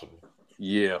possible.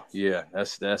 Yeah.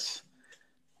 That's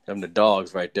them the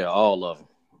dogs right there, all of them.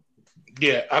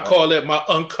 Yeah, I call that my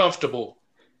uncomfortable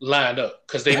lineup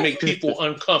because they make people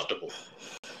uncomfortable.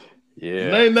 Yeah.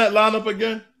 Name that lineup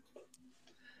again.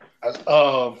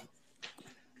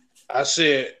 I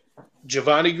said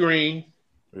Giovanni Green,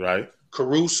 right?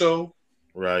 Caruso,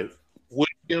 right?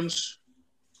 Williams,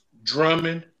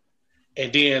 Drummond,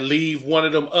 and then leave one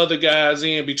of them other guys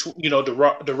in between,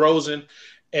 DeRozan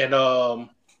and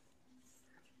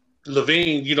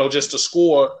Levine, just to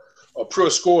score a pure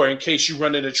score in case you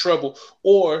run into trouble.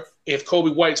 Or if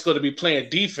Kobe White's going to be playing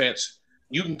defense,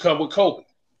 you can come with Kobe.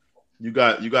 You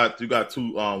got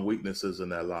 2 weaknesses in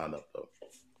that lineup though.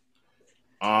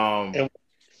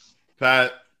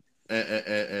 Pat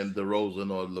and DeRozan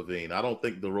or Levine. I don't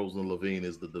think DeRozan and Levine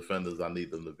is the defenders I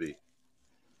need them to be.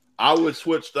 I would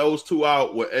switch those 2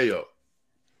 out with Ayo.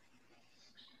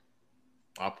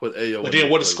 I'll put Ayo. But then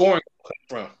what is scoring come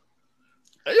from?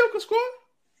 Ayo can score.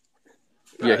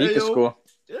 Yeah, he can score.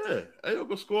 Yeah, Ayo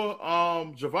can score.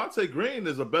 Javonte Green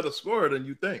is a better scorer than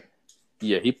you think.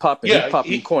 Yeah, he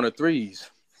popping corner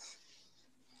threes.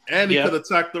 And he could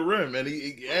attack the rim, and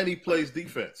he plays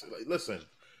defense. Like, listen,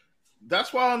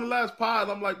 that's why on the last pod,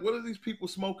 I'm like, what are these people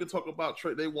smoking, talk about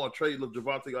trade? They want trade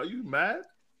Javonte. Are you mad?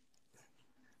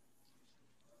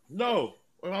 No.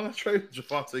 Well, I'm not trading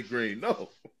Javonte Green. No.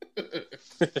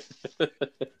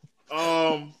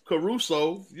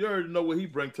 Caruso, you already know what he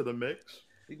brings to the mix.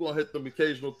 He gonna hit them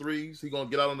occasional threes. He gonna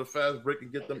get out on the fast break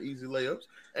and get them easy layups.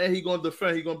 And he gonna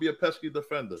defend. He gonna be a pesky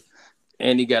defender.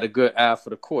 And he got a good eye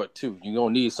for the court too. You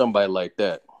gonna need somebody like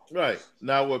that. Right.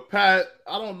 Now with Pat,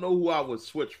 I don't know who I would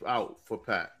switch out for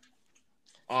Pat.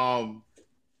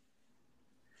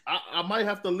 I might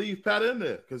have to leave Pat in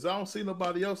there because I don't see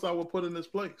nobody else I would put in this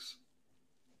place.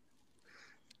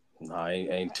 No,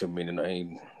 ain't too many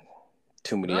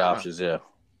options there.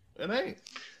 It ain't.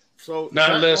 So Not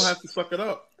Zach unless gonna have to suck it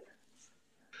up.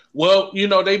 Well,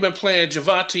 they've been playing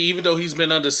Javante, even though he's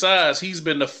been undersized, he's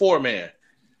been the 4-man.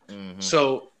 Mm-hmm.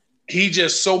 So he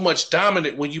just so much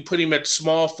dominant when you put him at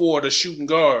small forward or shooting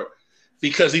guard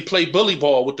because he played bully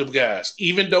ball with them guys.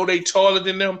 Even though they taller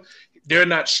than them, they're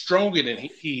not stronger than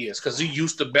he is because he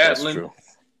used to battling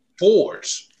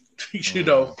fours.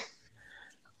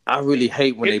 I really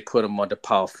hate when they put him on the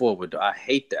power forward. I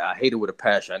hate that. I hate it with a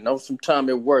passion. I know sometimes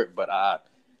it worked, but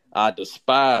I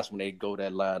despise when they go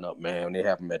that lineup, man, when they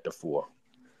have him at the 4.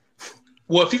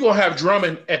 Well, if you're going to have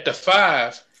Drummond at the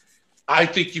 5, I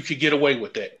think you could get away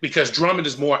with that because Drummond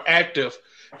is more active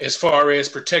as far as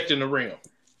protecting the rim.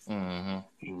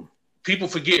 Mm-hmm. People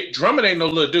forget Drummond ain't no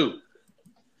little dude.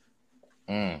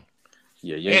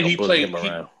 Yeah, and he played him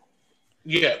around.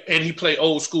 And he played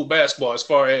old school basketball as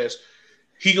far as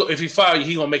if he foul you,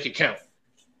 he gonna make it count.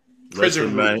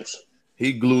 Prison rules.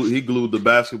 He glued the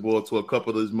basketball to a couple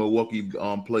of those Milwaukee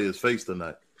players' face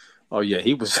tonight. Oh yeah,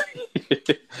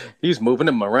 he's moving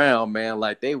them around, man.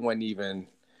 Like they weren't even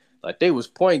like they was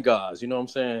point guards. You know what I'm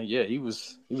saying? Yeah, he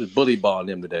was bully balling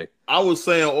them today. I was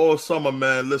saying all summer,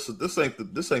 man. Listen, this ain't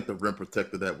the rim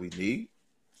protector that we need.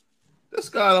 This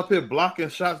guy up here blocking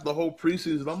shots the whole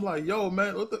preseason. I'm like, yo,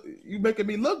 man, you making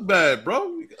me look bad,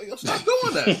 bro. Stop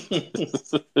doing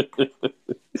that.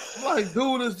 I'm like,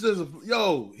 dude, is just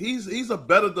he's a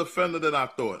better defender than I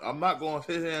thought. I'm not going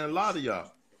to sit here and lie to y'all.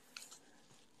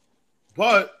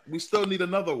 But we still need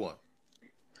another one.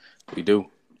 We do.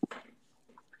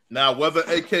 Now, whether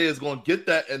AK is going to get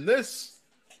that in this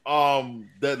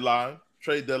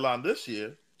trade deadline this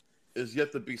year is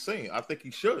yet to be seen. I think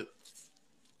he should.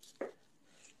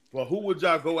 Well, who would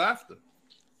y'all go after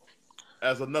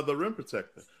as another rim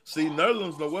protector? See,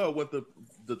 Nerlens Noel went to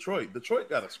Detroit. Detroit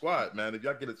got a squad, man. If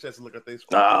y'all get a chance to look at their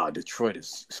squad.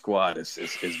 Detroit's squad is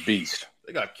beast.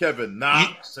 They got Kevin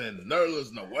Knox and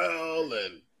Nerlens Noel,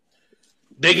 and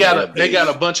they got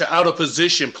a bunch of out of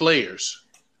position players.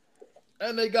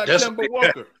 And they got Kemba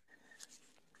Walker.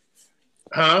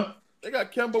 Huh? They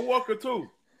got Kemba Walker too.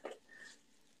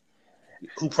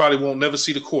 Who probably won't never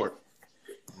see the court.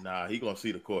 Nah, he gonna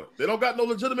see the court. They don't got no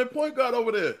legitimate point guard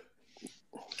over there.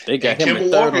 They got him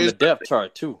in third on the depth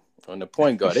chart too. On the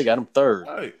point guard, they got him third.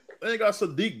 Right. They got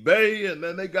Sadiq Bey, and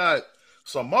then they got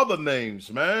some other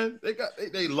names, man.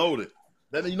 They loaded.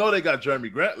 Then they got Jeremy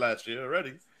Grant last year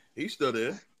already. He's still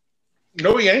there.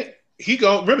 No, he ain't.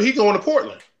 Remember he going to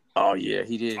Portland. Oh yeah,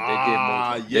 he did.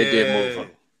 They did move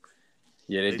him.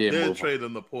 Yeah, they did move him. Trade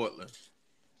him to Portland.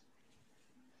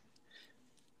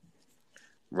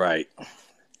 Right.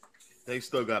 They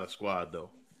still got a squad though.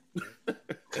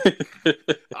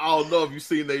 I don't know if you've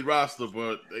seen their roster,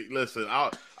 but listen,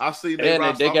 I've seen their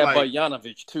roster. And they got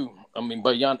Bogdanovic too. I mean,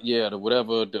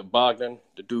 the Bogdan,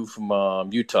 the dude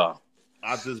from Utah.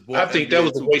 I think that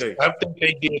was a waste. I think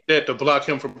they did that to block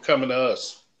him from coming to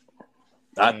us.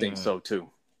 I think so too.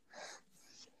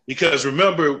 Because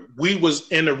remember, we was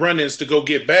in the run-ins to go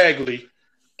get Bagley,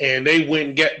 and they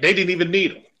didn't even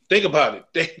need him. Think about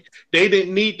it. They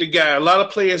didn't need the guy. A lot of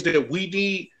players that we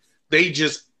need, they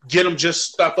just get them,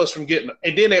 just stop us from getting them.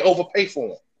 And then they overpay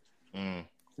for him.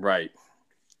 Right.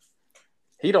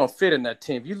 He don't fit in that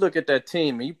team. If you look at that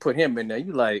team and you put him in there,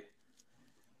 you like,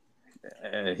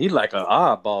 he like an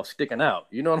oddball sticking out.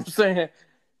 You know what I'm saying?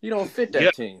 He don't fit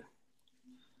that team.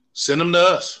 Send him to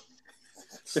us.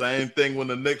 Same thing when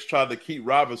the Knicks tried to keep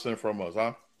Robinson from us,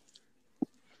 huh?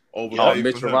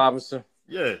 Mitchell Robinson?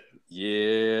 Yeah.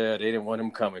 Yeah, they didn't want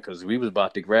him coming because we was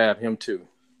about to grab him too.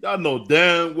 Y'all know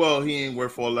damn well he ain't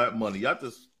worth all that money. Y'all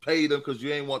just paid him because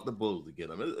you ain't want the Bulls to get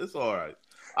him. It's all right.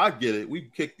 I get it. We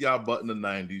kicked y'all butt in the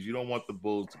 90s. You don't want the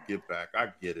Bulls to get back.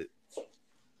 I get it.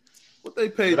 But they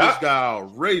paid this guy an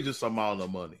outrageous amount of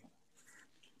money.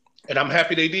 And I'm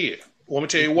happy they did. Want me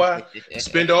to tell you why?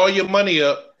 Spend all your money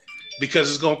up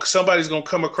because somebody's gonna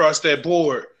come across that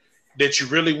board that you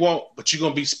really want, but you're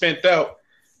gonna be spent out.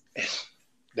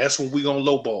 That's when we're gonna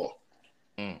lowball.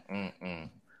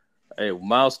 Hey,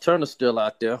 Miles Turner's still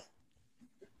out there.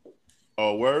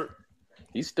 Oh, word?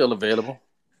 He's still available.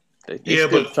 They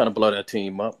still trying to blow that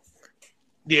team up.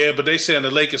 Yeah, but they saying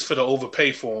the Lakers for the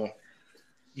overpay for him.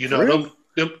 You know,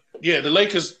 really? The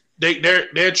Lakers.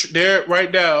 They're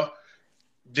right now.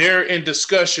 They're in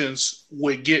discussions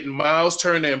with getting Miles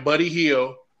Turner and Buddy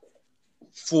Hield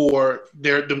for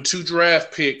them 2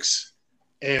 draft picks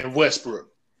and Westbrook.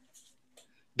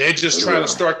 They're just trying to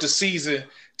start the season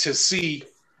to see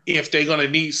if they're going to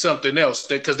need something else.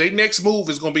 Because their next move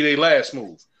is going to be their last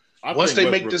move. Once they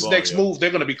make this next move,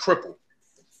 they're going to be crippled.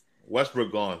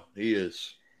 Westbrook gone. He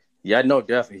is. Yeah, I know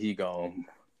definitely he gone.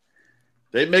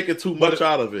 They making too much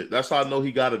out of it. That's how I know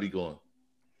he got to be gone.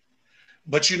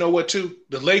 But you know what, too?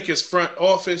 The Lakers front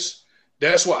office,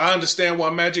 that's why I understand why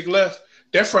Magic left.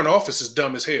 Their front office is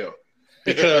dumb as hell.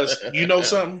 Because you know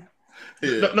something?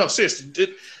 Yeah. No,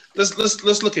 seriously.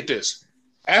 Let's look at this.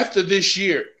 After this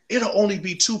year, it'll only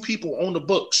be two people on the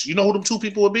books. You know who them two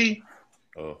people will be?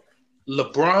 Oh.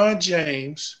 LeBron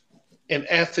James and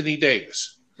Anthony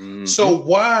Davis. Mm-hmm. So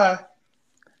why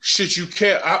should you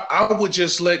care? I would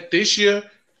just let this year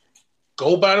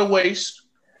go by the waist,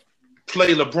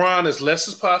 play LeBron as less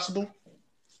as possible,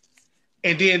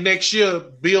 and then next year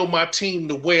build my team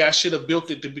the way I should have built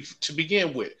it to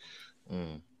begin with.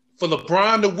 Mm. For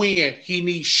LeBron to win, he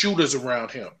needs shooters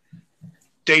around him.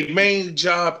 Their main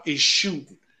job is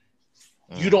shooting.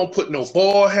 You don't put no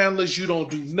ball handlers. You don't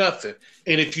do nothing.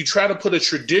 And if you try to put a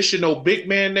traditional big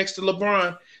man next to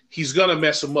LeBron, he's going to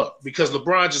mess him up because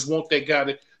LeBron just wants that guy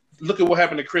to look at what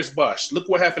happened to Chris Bosh. Look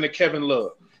what happened to Kevin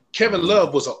Love. Kevin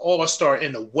Love was an all-star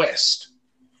in the West.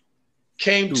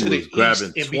 Came to the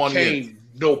East and became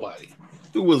nobody.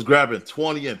 Dude was grabbing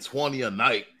 20 and 20 a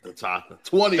night, Kataka.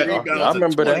 20 rebounds I remember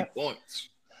and 20 that. points.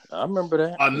 I remember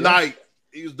that. A night.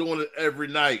 He was doing it every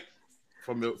night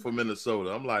from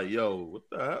Minnesota. I'm like, yo, what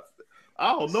the hell?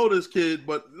 I don't know this kid,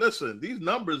 but listen, these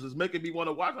numbers is making me want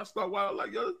to watch. I start watching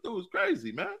like, yo, this dude is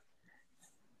crazy, man.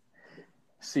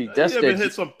 See, that's he even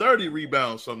hit some 30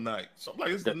 rebounds some night. Something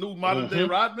like it's the new modern day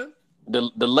Rodman.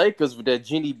 The Lakers with that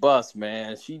Jeannie Buss,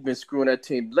 man, she been screwing that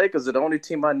team. Lakers are the only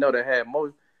team I know that had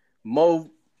more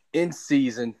in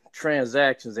season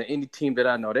transactions than any team that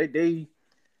I know. They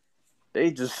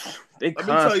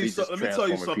constantly let me tell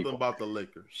you something about the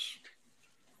Lakers.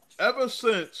 Ever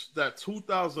since that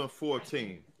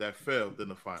 2014 that failed in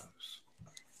the finals,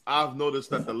 I've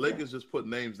noticed that the Lakers just put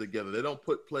names together. They don't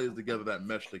put players together that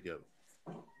mesh together.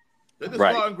 They just go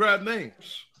out and grab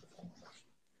names.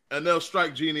 And they'll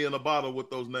strike Genie in a bottle with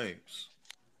those names.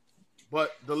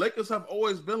 But the Lakers have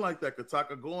always been like that,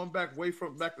 Kataka, going back to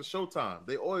Showtime.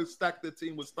 They always stack their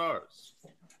team with stars.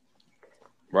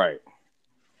 Right.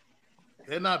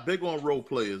 They're not big on role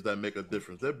players that make a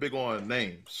difference. They're big on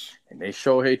names. And they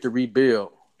sure hate to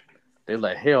rebuild. They're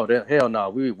like, hell no,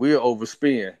 we'll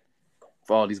overspend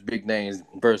for all these big names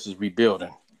versus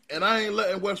rebuilding. And I ain't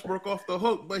letting Westbrook off the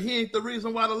hook, but he ain't the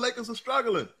reason why the Lakers are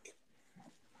struggling.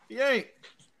 He ain't.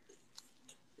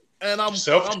 And I'm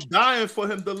dying for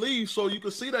him to leave so you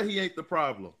can see that he ain't the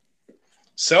problem.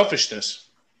 Selfishness.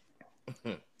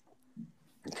 You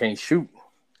can't shoot.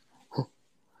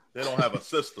 They don't have a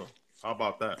system. How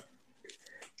about that?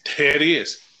 There it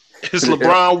is. It's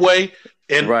LeBron way,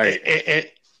 and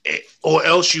or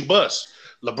else you bust.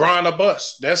 LeBron or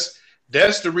bust. That's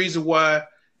the reason why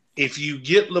if you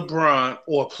get LeBron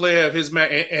or a player of his man,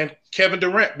 and Kevin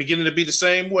Durant beginning to be the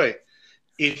same way,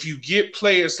 if you get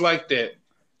players like that,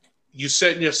 you're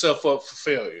setting yourself up for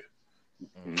failure.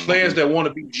 Mm-hmm. Players that want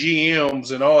to be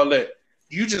GMs and all that,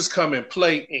 you just come and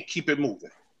play and keep it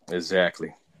moving.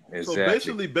 Exactly. So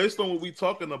basically, based on what we're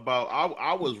talking about,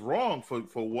 I was wrong for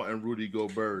wanting Rudy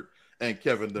Gobert and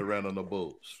Kevin Durant on the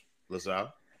Bulls.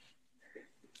 Lasalle?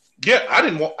 Yeah, I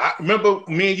remember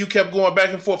me and you kept going back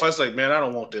and forth. I was like, man, I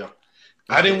don't want them.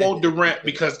 I didn't want Durant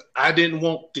because I didn't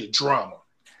want the drama.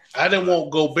 I didn't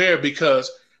want Gobert because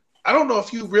I don't know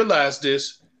if you realize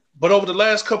this, but over the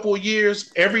last couple of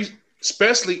years,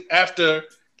 especially after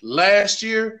last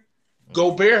year,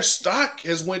 Gobert's stock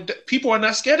has went. People are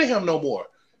not scared of him no more.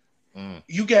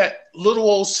 You got little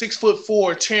old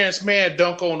 6'4" Terrence Mann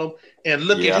dunk on him and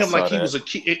look at him like he was a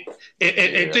kid.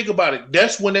 And think about it.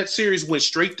 That's when that series went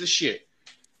straight to shit.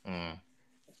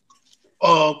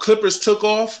 Clippers took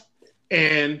off,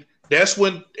 and that's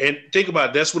when. And think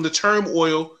about it. That's when the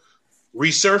turmoil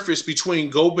resurfaced between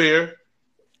Gobert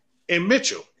and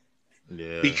Mitchell.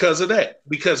 Yeah. Because of that.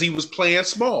 Because he was playing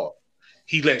small.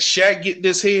 He let Shaq get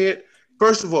this head.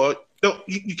 First of all,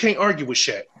 you can't argue with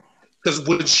Shaq. Because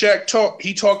when Shaq talked,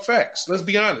 he talked facts. Let's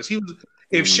be honest.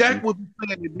 If Shaq would be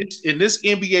playing in this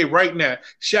NBA right now,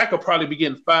 Shaq would probably be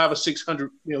getting $500 or $600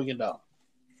 million.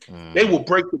 They will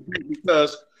break the beat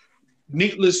because,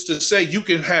 needless to say, you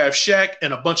can have Shaq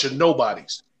and a bunch of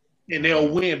nobodies, and they'll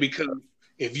win because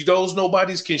if those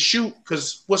nobodies can shoot,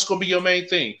 because what's going to be your main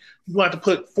thing? You have to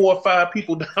put 4 or 5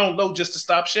 people down low just to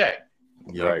stop Shaq.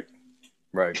 Yep.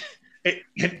 Right.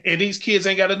 And these kids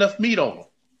ain't got enough meat on them.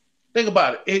 Think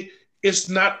about it. It's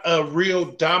not a real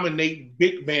dominating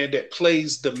big man that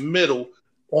plays the middle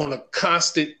on a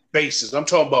constant basis. I'm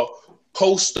talking about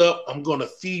post up, I'm going to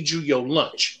feed you your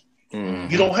lunch.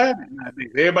 Mm-hmm. You don't have it nowadays.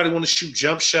 Everybody want to shoot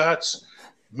jump shots.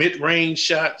 mid-range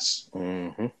shots.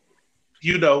 Mm-hmm.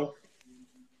 You know.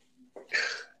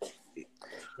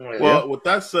 Well, with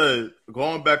that said,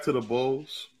 going back to the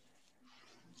Bulls,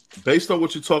 based on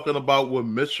what you're talking about with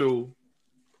Mitchell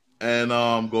and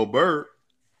Gobert,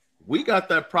 we got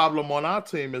that problem on our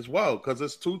team as well because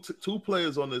there's two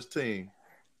players on this team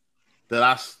that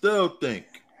I still think,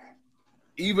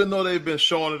 even though they've been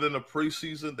showing it in the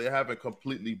preseason, they haven't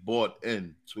completely bought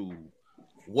into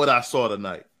what I saw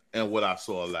tonight and what I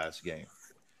saw last game.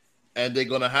 And they're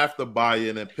going to have to buy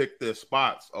in and pick their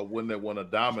spots of when they want to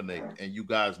dominate. And you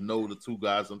guys know the two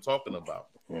guys I'm talking about.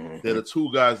 Mm-hmm. They're the two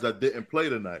guys that didn't play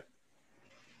tonight.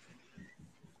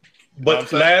 But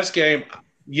last game,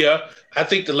 yeah, I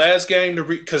think the last game,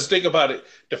 because think about it,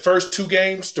 the first two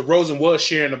games, DeRozan was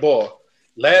sharing the ball.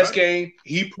 Last game,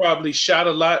 he probably shot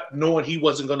a lot knowing he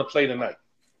wasn't going to play tonight.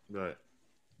 Right.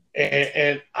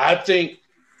 And I think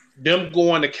them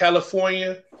going to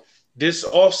California this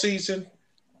offseason,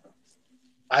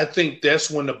 I think that's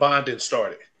when the bonding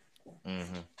started.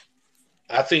 Mm-hmm.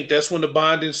 I think that's when the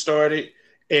bonding started,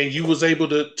 and you was able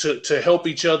to help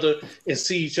each other and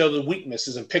see each other's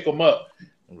weaknesses and pick them up.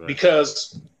 Right.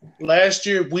 Because last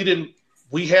year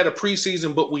we had a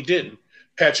preseason, but we didn't.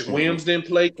 Patrick Williams didn't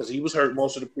play because he was hurt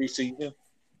most of the preseason.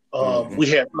 We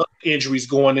had injuries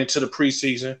going into the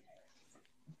preseason.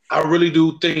 I really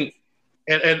do think,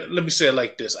 and let me say it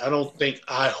like this: I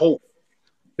hope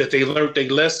that they learned their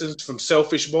lessons from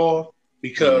selfish ball,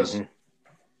 because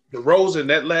DeRozan,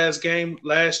 that last game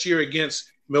last year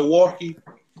against Milwaukee,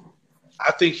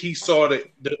 I think he saw the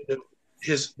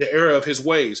error of his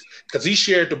ways, because he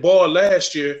shared the ball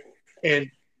last year and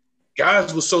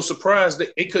guys were so surprised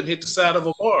that they couldn't hit the side of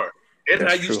a bar. They're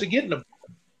not used to getting the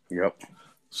ball. Yep.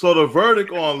 So the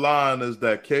verdict online is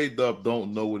that K-Dub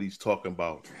don't know what he's talking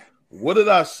about. What did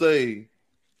I say?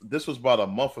 This was about a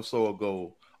month or so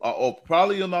ago, or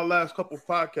probably in our last couple of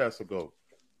podcasts ago.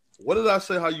 What did I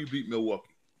say how you beat Milwaukee?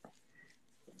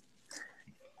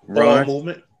 Ball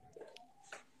movement.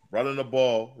 Running the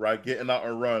ball, right? Getting out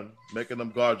and run, making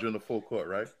them guard you in the full court,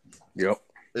 right? Yep.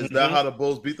 Is that how the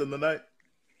Bulls beat them tonight?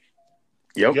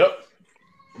 Yep.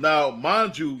 Now,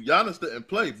 mind you, Giannis didn't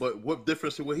play, but what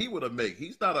difference would he have made?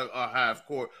 He's not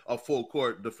a full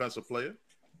court defensive player.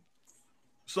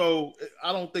 So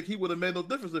I don't think he would have made no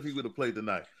difference if he would have played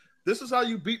tonight. This is how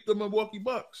you beat the Milwaukee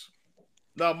Bucks.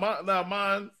 Now,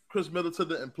 mine, Chris Middleton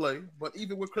didn't play, but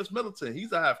even with Chris Middleton,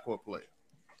 he's a half-court player.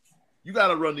 You got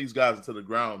to run these guys into the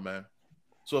ground, man.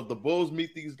 So if the Bulls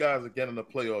meet these guys again in the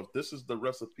playoffs, this is the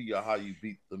recipe of how you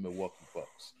beat the Milwaukee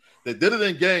Bucks. They did it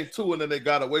in game 2, and then they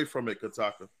got away from it,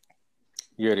 Kataka.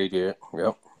 Yeah, they did.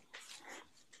 Yep.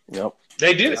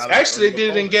 They did it. Actually, they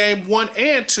did it in game 1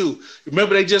 and 2.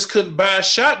 Remember, they just couldn't buy a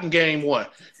shot in game 1.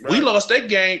 Right. We lost that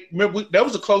game. Remember, that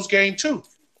was a close game, too.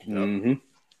 Mm-hmm.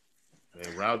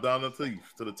 And round down to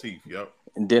the teeth. Yep.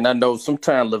 And then I know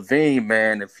sometimes Levine,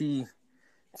 man, if he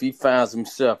finds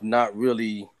himself not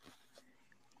really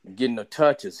getting the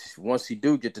touches, once he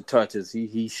do get the touches,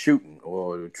 he's shooting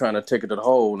or trying to take it to the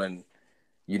hole, and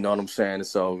you know what I'm saying.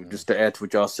 So just to add to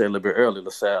what y'all said a little bit earlier,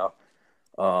 Lasalle,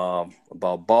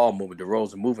 about ball movement,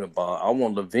 DeRozan moving the ball, I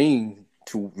want Levine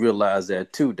to realize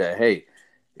that too, that hey,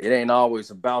 it ain't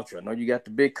always about you. I know you got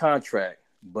the big contract,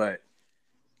 but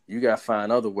you got to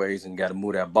find other ways and got to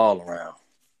move that ball around.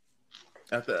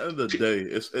 At the end of the day,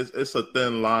 it's a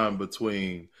thin line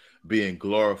between being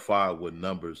glorified with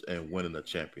numbers and winning a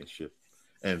championship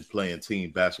and playing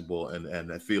team basketball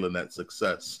and feeling that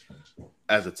success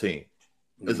as a team.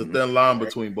 There's a thin line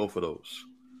between both of those.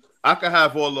 I could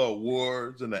have all the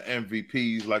awards and the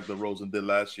MVPs like DeRozan did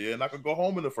last year, and I could go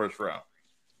home in the first round.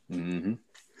 Mm-hmm.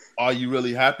 Are you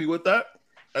really happy with that?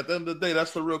 At the end of the day,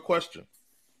 that's the real question.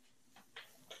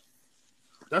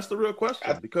 That's the real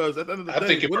question. Because at the end of the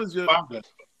day, what is your...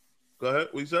 Go ahead.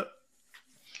 What you said?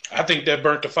 I think that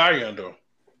burnt the fire under him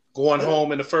going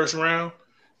home in the first round,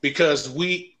 because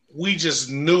we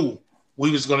just knew we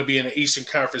was going to be in the Eastern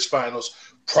Conference Finals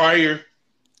prior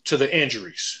to the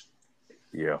injuries.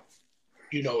 Yeah.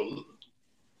 You know,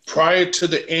 prior to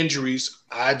the injuries,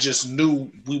 I just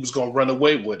knew we was going to run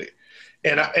away with it.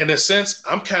 And in a sense,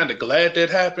 I'm kind of glad that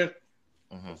happened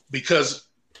because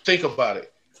think about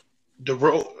it.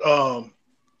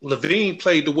 Levine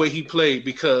played the way he played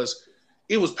because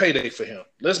it was payday for him.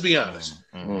 Let's be honest.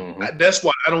 That's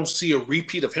why I don't see a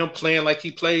repeat of him playing like he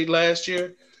played last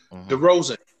year.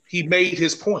 DeRozan, he made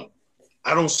his point.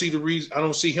 I don't see the reason. I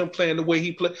don't see him playing the way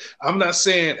he played. I'm not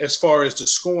saying as far as the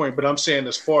scoring, but I'm saying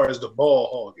as far as the ball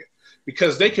hogging,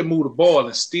 because they can move the ball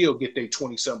and still get their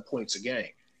 20-something points a game.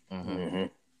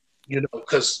 You know,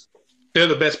 because they're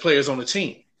the best players on the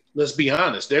team. Let's be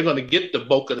honest. They're going to get the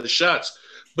bulk of the shots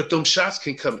but them shots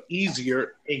can come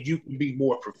easier and you can be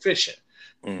more proficient.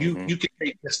 Mm-hmm. You can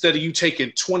take, instead of you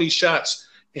taking 20 shots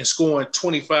and scoring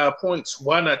 25 points,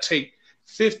 why not take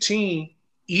 15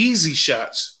 easy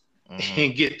shots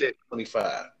and get that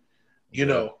 25? You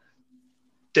know,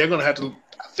 they're gonna have to.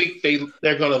 I think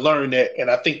they're gonna learn that, and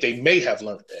I think they may have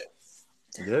learned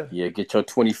that. Yeah. Get your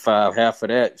 25, half of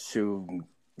that, shoot,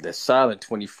 that solid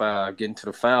 25, getting to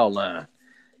the foul line.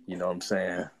 You know what I'm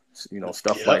saying? You know,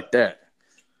 stuff like that.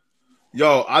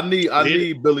 Yo, I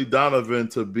need Billy Donovan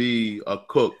to be a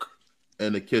cook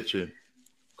in the kitchen,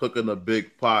 cooking a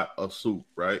big pot of soup,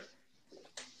 right?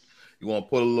 You want to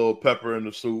put a little pepper in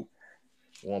the soup.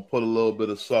 You want to put a little bit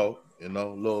of salt, you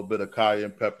know, a little bit of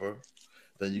cayenne pepper.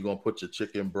 Then you're going to put your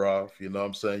chicken broth, you know what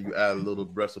I'm saying? You add a little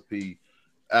recipe,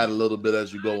 add a little bit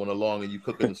as you're going along, and you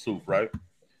cooking the soup, right?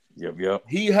 Yep.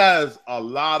 He has a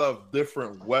lot of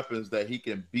different weapons that he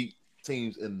can beat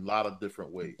teams in a lot of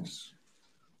different ways.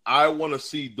 I want to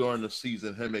see during the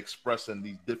season him expressing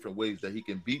these different ways that he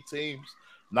can beat teams.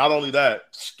 Not only that,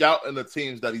 scouting the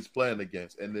teams that he's playing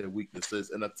against and their weaknesses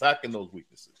and attacking those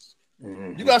weaknesses.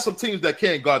 Mm-hmm. You got some teams that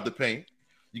can't guard the paint.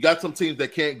 You got some teams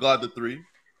that can't guard the three.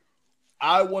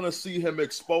 I want to see him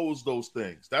expose those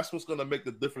things. That's what's going to make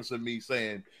the difference in me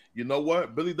saying, you know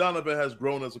what? Billy Donovan has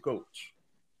grown as a coach.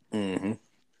 Mm-hmm.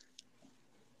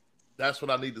 That's what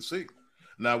I need to see.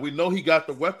 Now, we know he got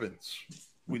the weapons.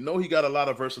 We know he got a lot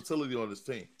of versatility on his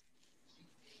team.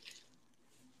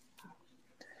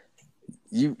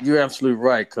 You're absolutely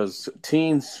right, because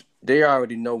teams, they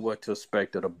already know what to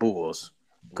expect of the Bulls,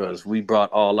 because we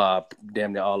brought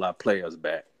damn near all our players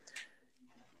back.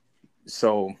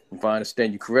 So, if I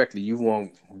understand you correctly, you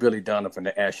want Billy Donovan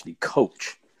to actually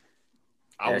coach.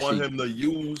 I want him to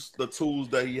use the tools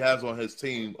that he has on his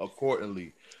team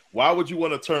accordingly. Why would you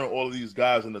want to turn all of these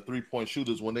guys into three-point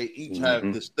shooters when they each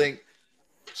have distinct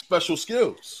special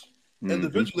skills?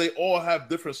 Individually, they all have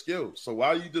different skills. So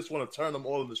why do you just want to turn them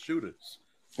all into shooters?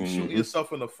 Shooting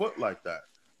yourself in the foot like that.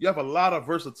 You have a lot of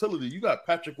versatility. You got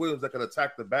Patrick Williams that can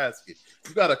attack the basket.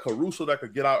 You got a Caruso that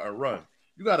could get out and run.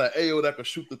 You got an AO that can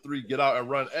shoot the three, get out and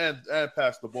run, and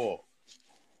pass the ball.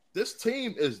 This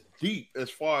team is deep as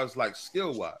far as like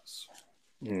skill-wise.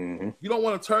 You don't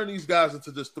want to turn these guys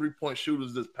into just three-point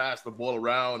shooters, just pass the ball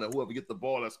around, and whoever get the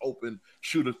ball that's open,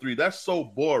 shoot a three. That's so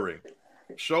boring.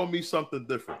 Show me something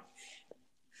different.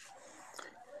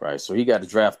 Right, so he got to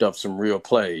draft up some real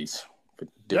plays for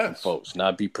different folks,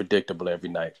 not be predictable every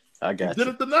night. I got you.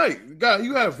 Did it tonight.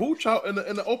 You had Vooch out in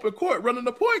the open court running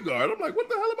the point guard. I'm like, what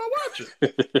the hell am I watching? He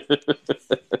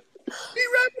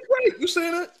ran the break. You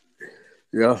seen it?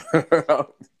 Yeah.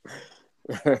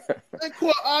 They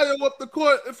caught Ayo up the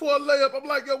court for a layup. I'm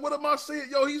like, yo, what am I seeing?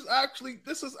 Yo,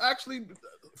 this is actually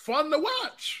fun to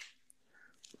watch.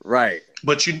 Right.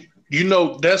 But you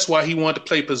know that's why he wanted to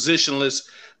play positionless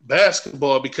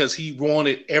basketball, because he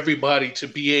wanted everybody to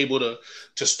be able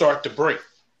to start the break.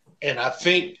 And I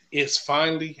think it's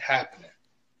finally happening.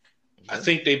 I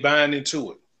think they buying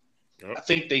into it. I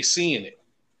think they seeing it.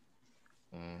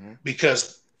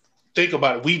 Because think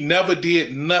about it. We never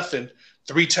did nothing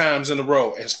 3 times in a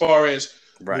row. As far as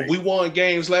when we won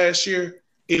games last year,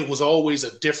 it was always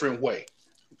a different way.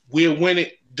 We'll win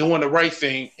it doing the right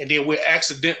thing, and then we'll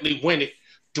accidentally win it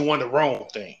doing the wrong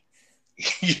thing.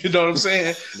 You know what I'm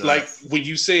saying? Nice. Like when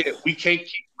you said we can't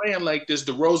keep playing like this,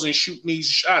 DeRozan shooting these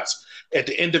shots at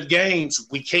the end of games,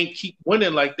 we can't keep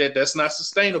winning like that. That's not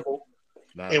sustainable.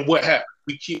 Nice. And what happened?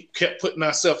 We kept putting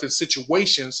ourselves in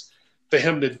situations for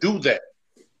him to do that.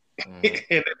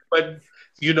 But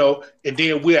you know, and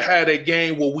then we'll have that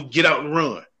game where we get out and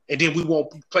run, and then we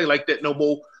won't play like that no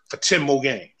more for 10 more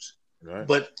games. Right.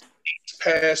 But these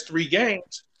past 3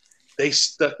 games, they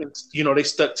stuck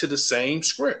to the same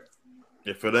script.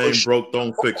 If it ain't broke,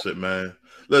 don't fix it, man.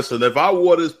 Listen, if I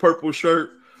wore this purple shirt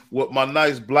with my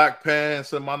nice black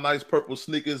pants and my nice purple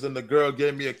sneakers, and the girl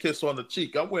gave me a kiss on the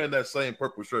cheek, I'm wearing that same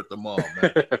purple shirt tomorrow,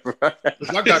 man. Right.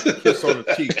 I got the kiss on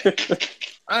the cheek.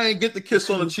 I ain't get the kiss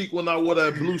on the cheek when I wore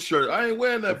that blue shirt. I ain't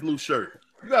wearing that blue shirt.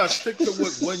 You gotta stick to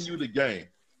what won you the game.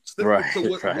 Stick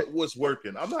to what's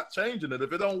working. I'm not changing it.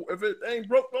 If it ain't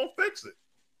broke, don't fix it.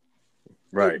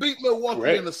 Right. You beat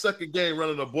Milwaukee in the second game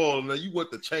running the ball, and then you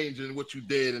went to changing what you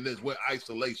did, and this went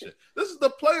isolation. This is the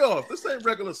playoffs. This ain't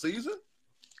regular season.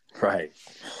 Right.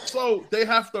 So they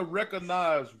have to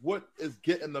recognize what is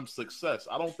getting them success.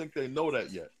 I don't think they know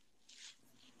that yet.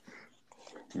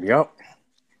 Yep.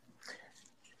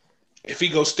 If he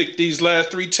go stick these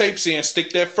last 3 tapes in,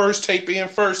 stick that first tape in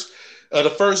first, the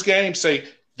first game, say,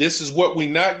 this is what we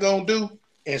not going to do,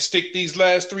 and stick these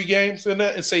last 3 games in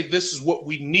there and say, this is what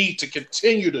we need to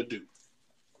continue to do.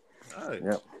 All right.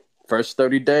 Yep. First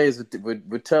 30 days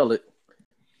would tell it.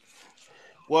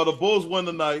 Well, the Bulls win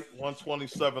tonight,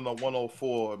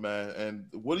 127-104, man. And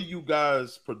what are you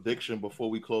guys' prediction before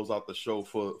we close out the show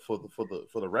for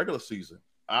the regular season?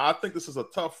 I think this is a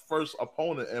tough first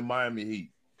opponent in Miami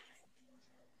Heat.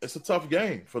 It's a tough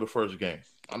game for the first game.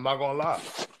 I'm not gonna lie.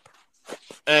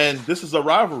 And this is a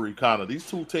rivalry, kind of. These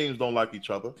two teams don't like each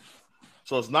other.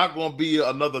 So it's not going to be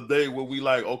another day where we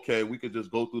like, okay, we could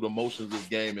just go through the motions of this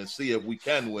game and see if we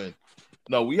can win.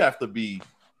 No, we have to be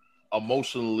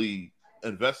emotionally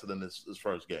invested in this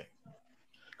first game.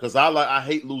 Because I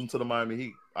hate losing to the Miami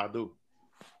Heat. I do.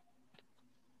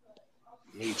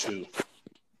 Me too.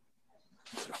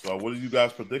 So what are you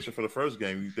guys' prediction for the first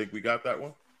game? You think we got that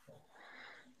one?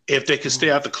 If they can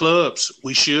stay out the clubs,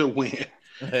 we should win.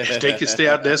 If they can stay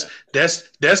out, that's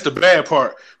the bad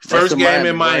part. First game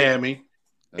in Miami, right?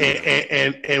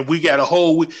 and we got a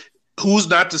whole week. Who's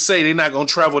not to say they're not going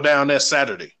to travel down that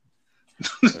Saturday?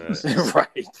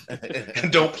 Right.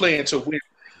 And don't play until win.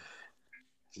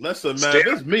 Listen, man,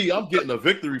 it's me. I'm getting a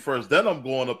victory first, then I'm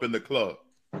going up in the club.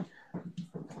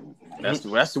 That's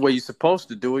the way you're supposed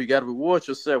to do it. You got to reward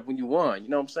yourself when you won. You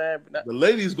know what I'm saying? The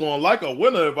ladies going to like a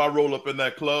winner if I roll up in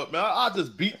that club, man. I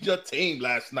just beat your team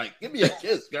last night. Give me a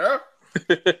kiss, girl.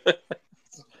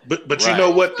 But right. You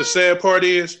know what the sad part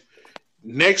is?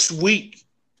 Next week,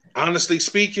 honestly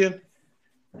speaking,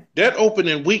 that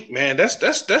opening week, man, that's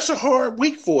a hard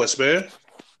week for us, man.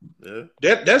 Yeah.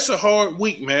 That's a hard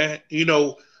week, man. You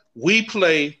know, we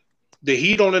play the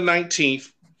Heat on the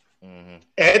 19th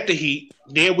at the Heat.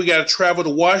 Then we got to travel to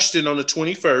Washington on the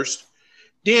 21st.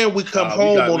 Then we come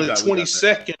home on the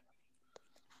 22nd.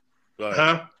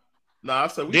 Huh? No, I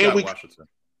said we got Washington.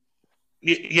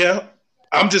 Yeah.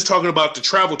 I'm just talking about the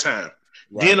travel time.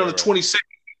 Right, then on the 22nd,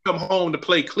 we come home to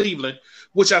play Cleveland,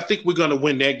 which I think we're going to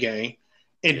win that game.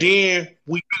 And then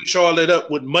we pick Charlotte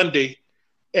up with Monday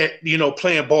at,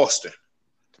 playing Boston.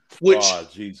 Which, oh,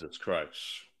 Jesus Christ.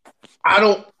 I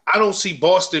don't see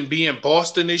Boston being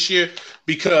Boston this year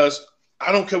because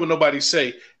I don't care what nobody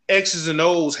say. X's and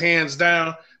O's, hands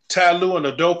down. Ty Lue and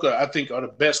Udoka, I think, are the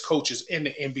best coaches in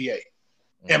the NBA.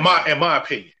 In my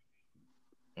opinion.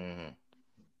 Mm-hmm.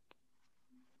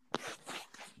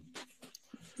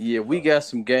 Yeah, we got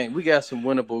some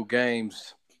winnable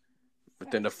games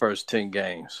within the first 10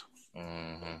 games.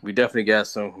 Mm-hmm. We definitely got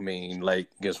some. Like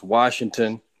against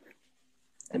Washington.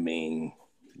 Them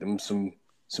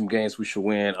some games we should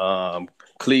win.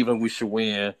 Cleveland we should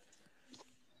win.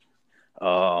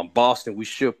 Boston we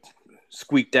should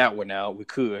squeak that one out. We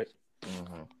could.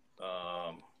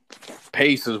 Mm-hmm.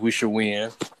 Pacers we should win.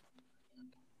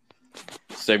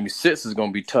 76 is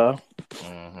gonna be tough.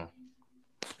 Mm-hmm.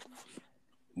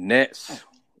 Nets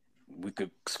we could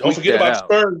squeak don't forget that about out.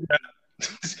 Spurs.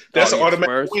 That's an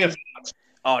automatic win.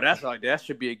 Oh, that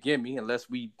should be a gimme unless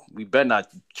we better not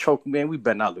choke, man. We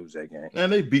better not lose that game.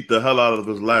 And they beat the hell out of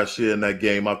us last year in that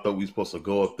game. I thought we were supposed to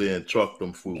go up there and truck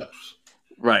them fools.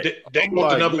 Right. They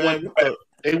want the number one.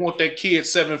 They want that kid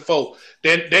 7-4.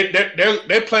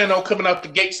 They're planning on coming out the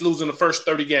gates losing the first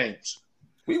 30 games.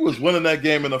 We was winning that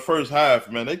game in the first half,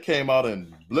 man. They came out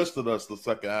and blistered us the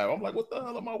second half. I'm like, what the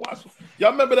hell am I watching?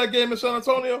 Y'all remember that game in San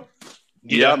Antonio?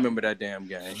 Yeah, I remember that damn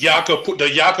game.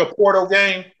 The Yaka Porto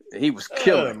game. He was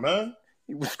killing, man.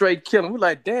 He was straight killing. We're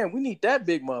like, damn, we need that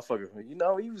big motherfucker.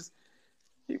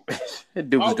 That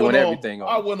dude was doing everything.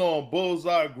 I went on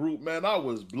Bullseye Group, man. I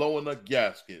was blowing a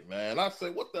gasket, man. I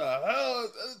said, what the hell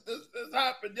this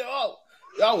happened, yo?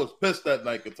 Y'all was pissed that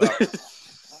night, Kataka.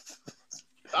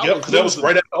 That was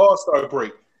right at the All-Star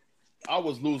break. I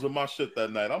was losing my shit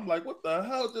that night. I'm like, what the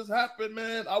hell just happened,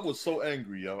 man? I was so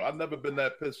angry, yo. I've never been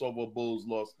that pissed over a Bulls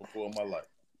loss before in my life.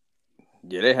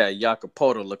 Yeah, they had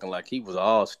Jacopoto looking like he was an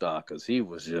all-star because he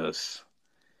was just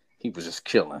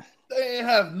killing. They ain't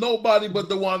have nobody but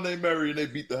the one they married and they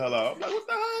beat the hell out. I'm like, what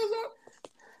the hell is up?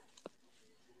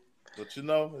 But you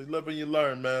live and you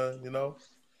learn, man,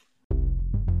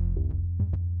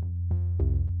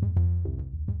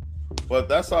 But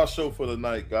that's our show for the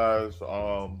night, guys.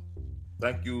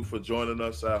 Thank you for joining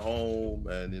us at home.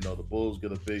 And, the Bulls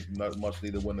get a big, much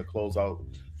needed win to close out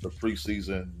the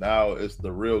preseason. Now it's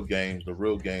the real games. The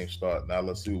real games start. Now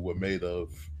let's see what we're made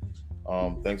of.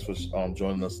 Thanks for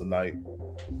joining us tonight.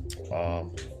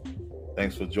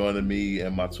 Thanks for joining me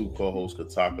and my two co-hosts,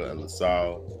 Kataka and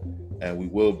Lasalle. And we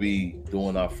will be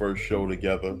doing our first show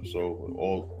together. So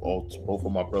both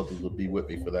of my brothers will be with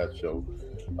me for that show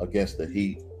against the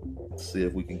Heat. See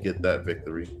if we can get that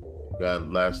victory.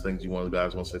 Got last things you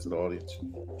guys want to say to the audience?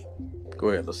 Go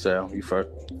ahead, LaSalle. You first.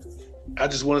 I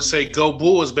just want to say, go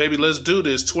Bulls, baby. Let's do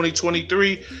this.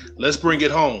 2023. Let's bring it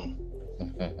home.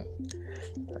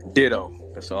 Ditto.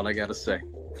 That's all I got to say.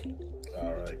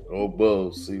 All right. Go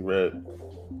Bulls. See red.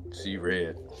 See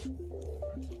red.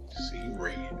 See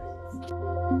red.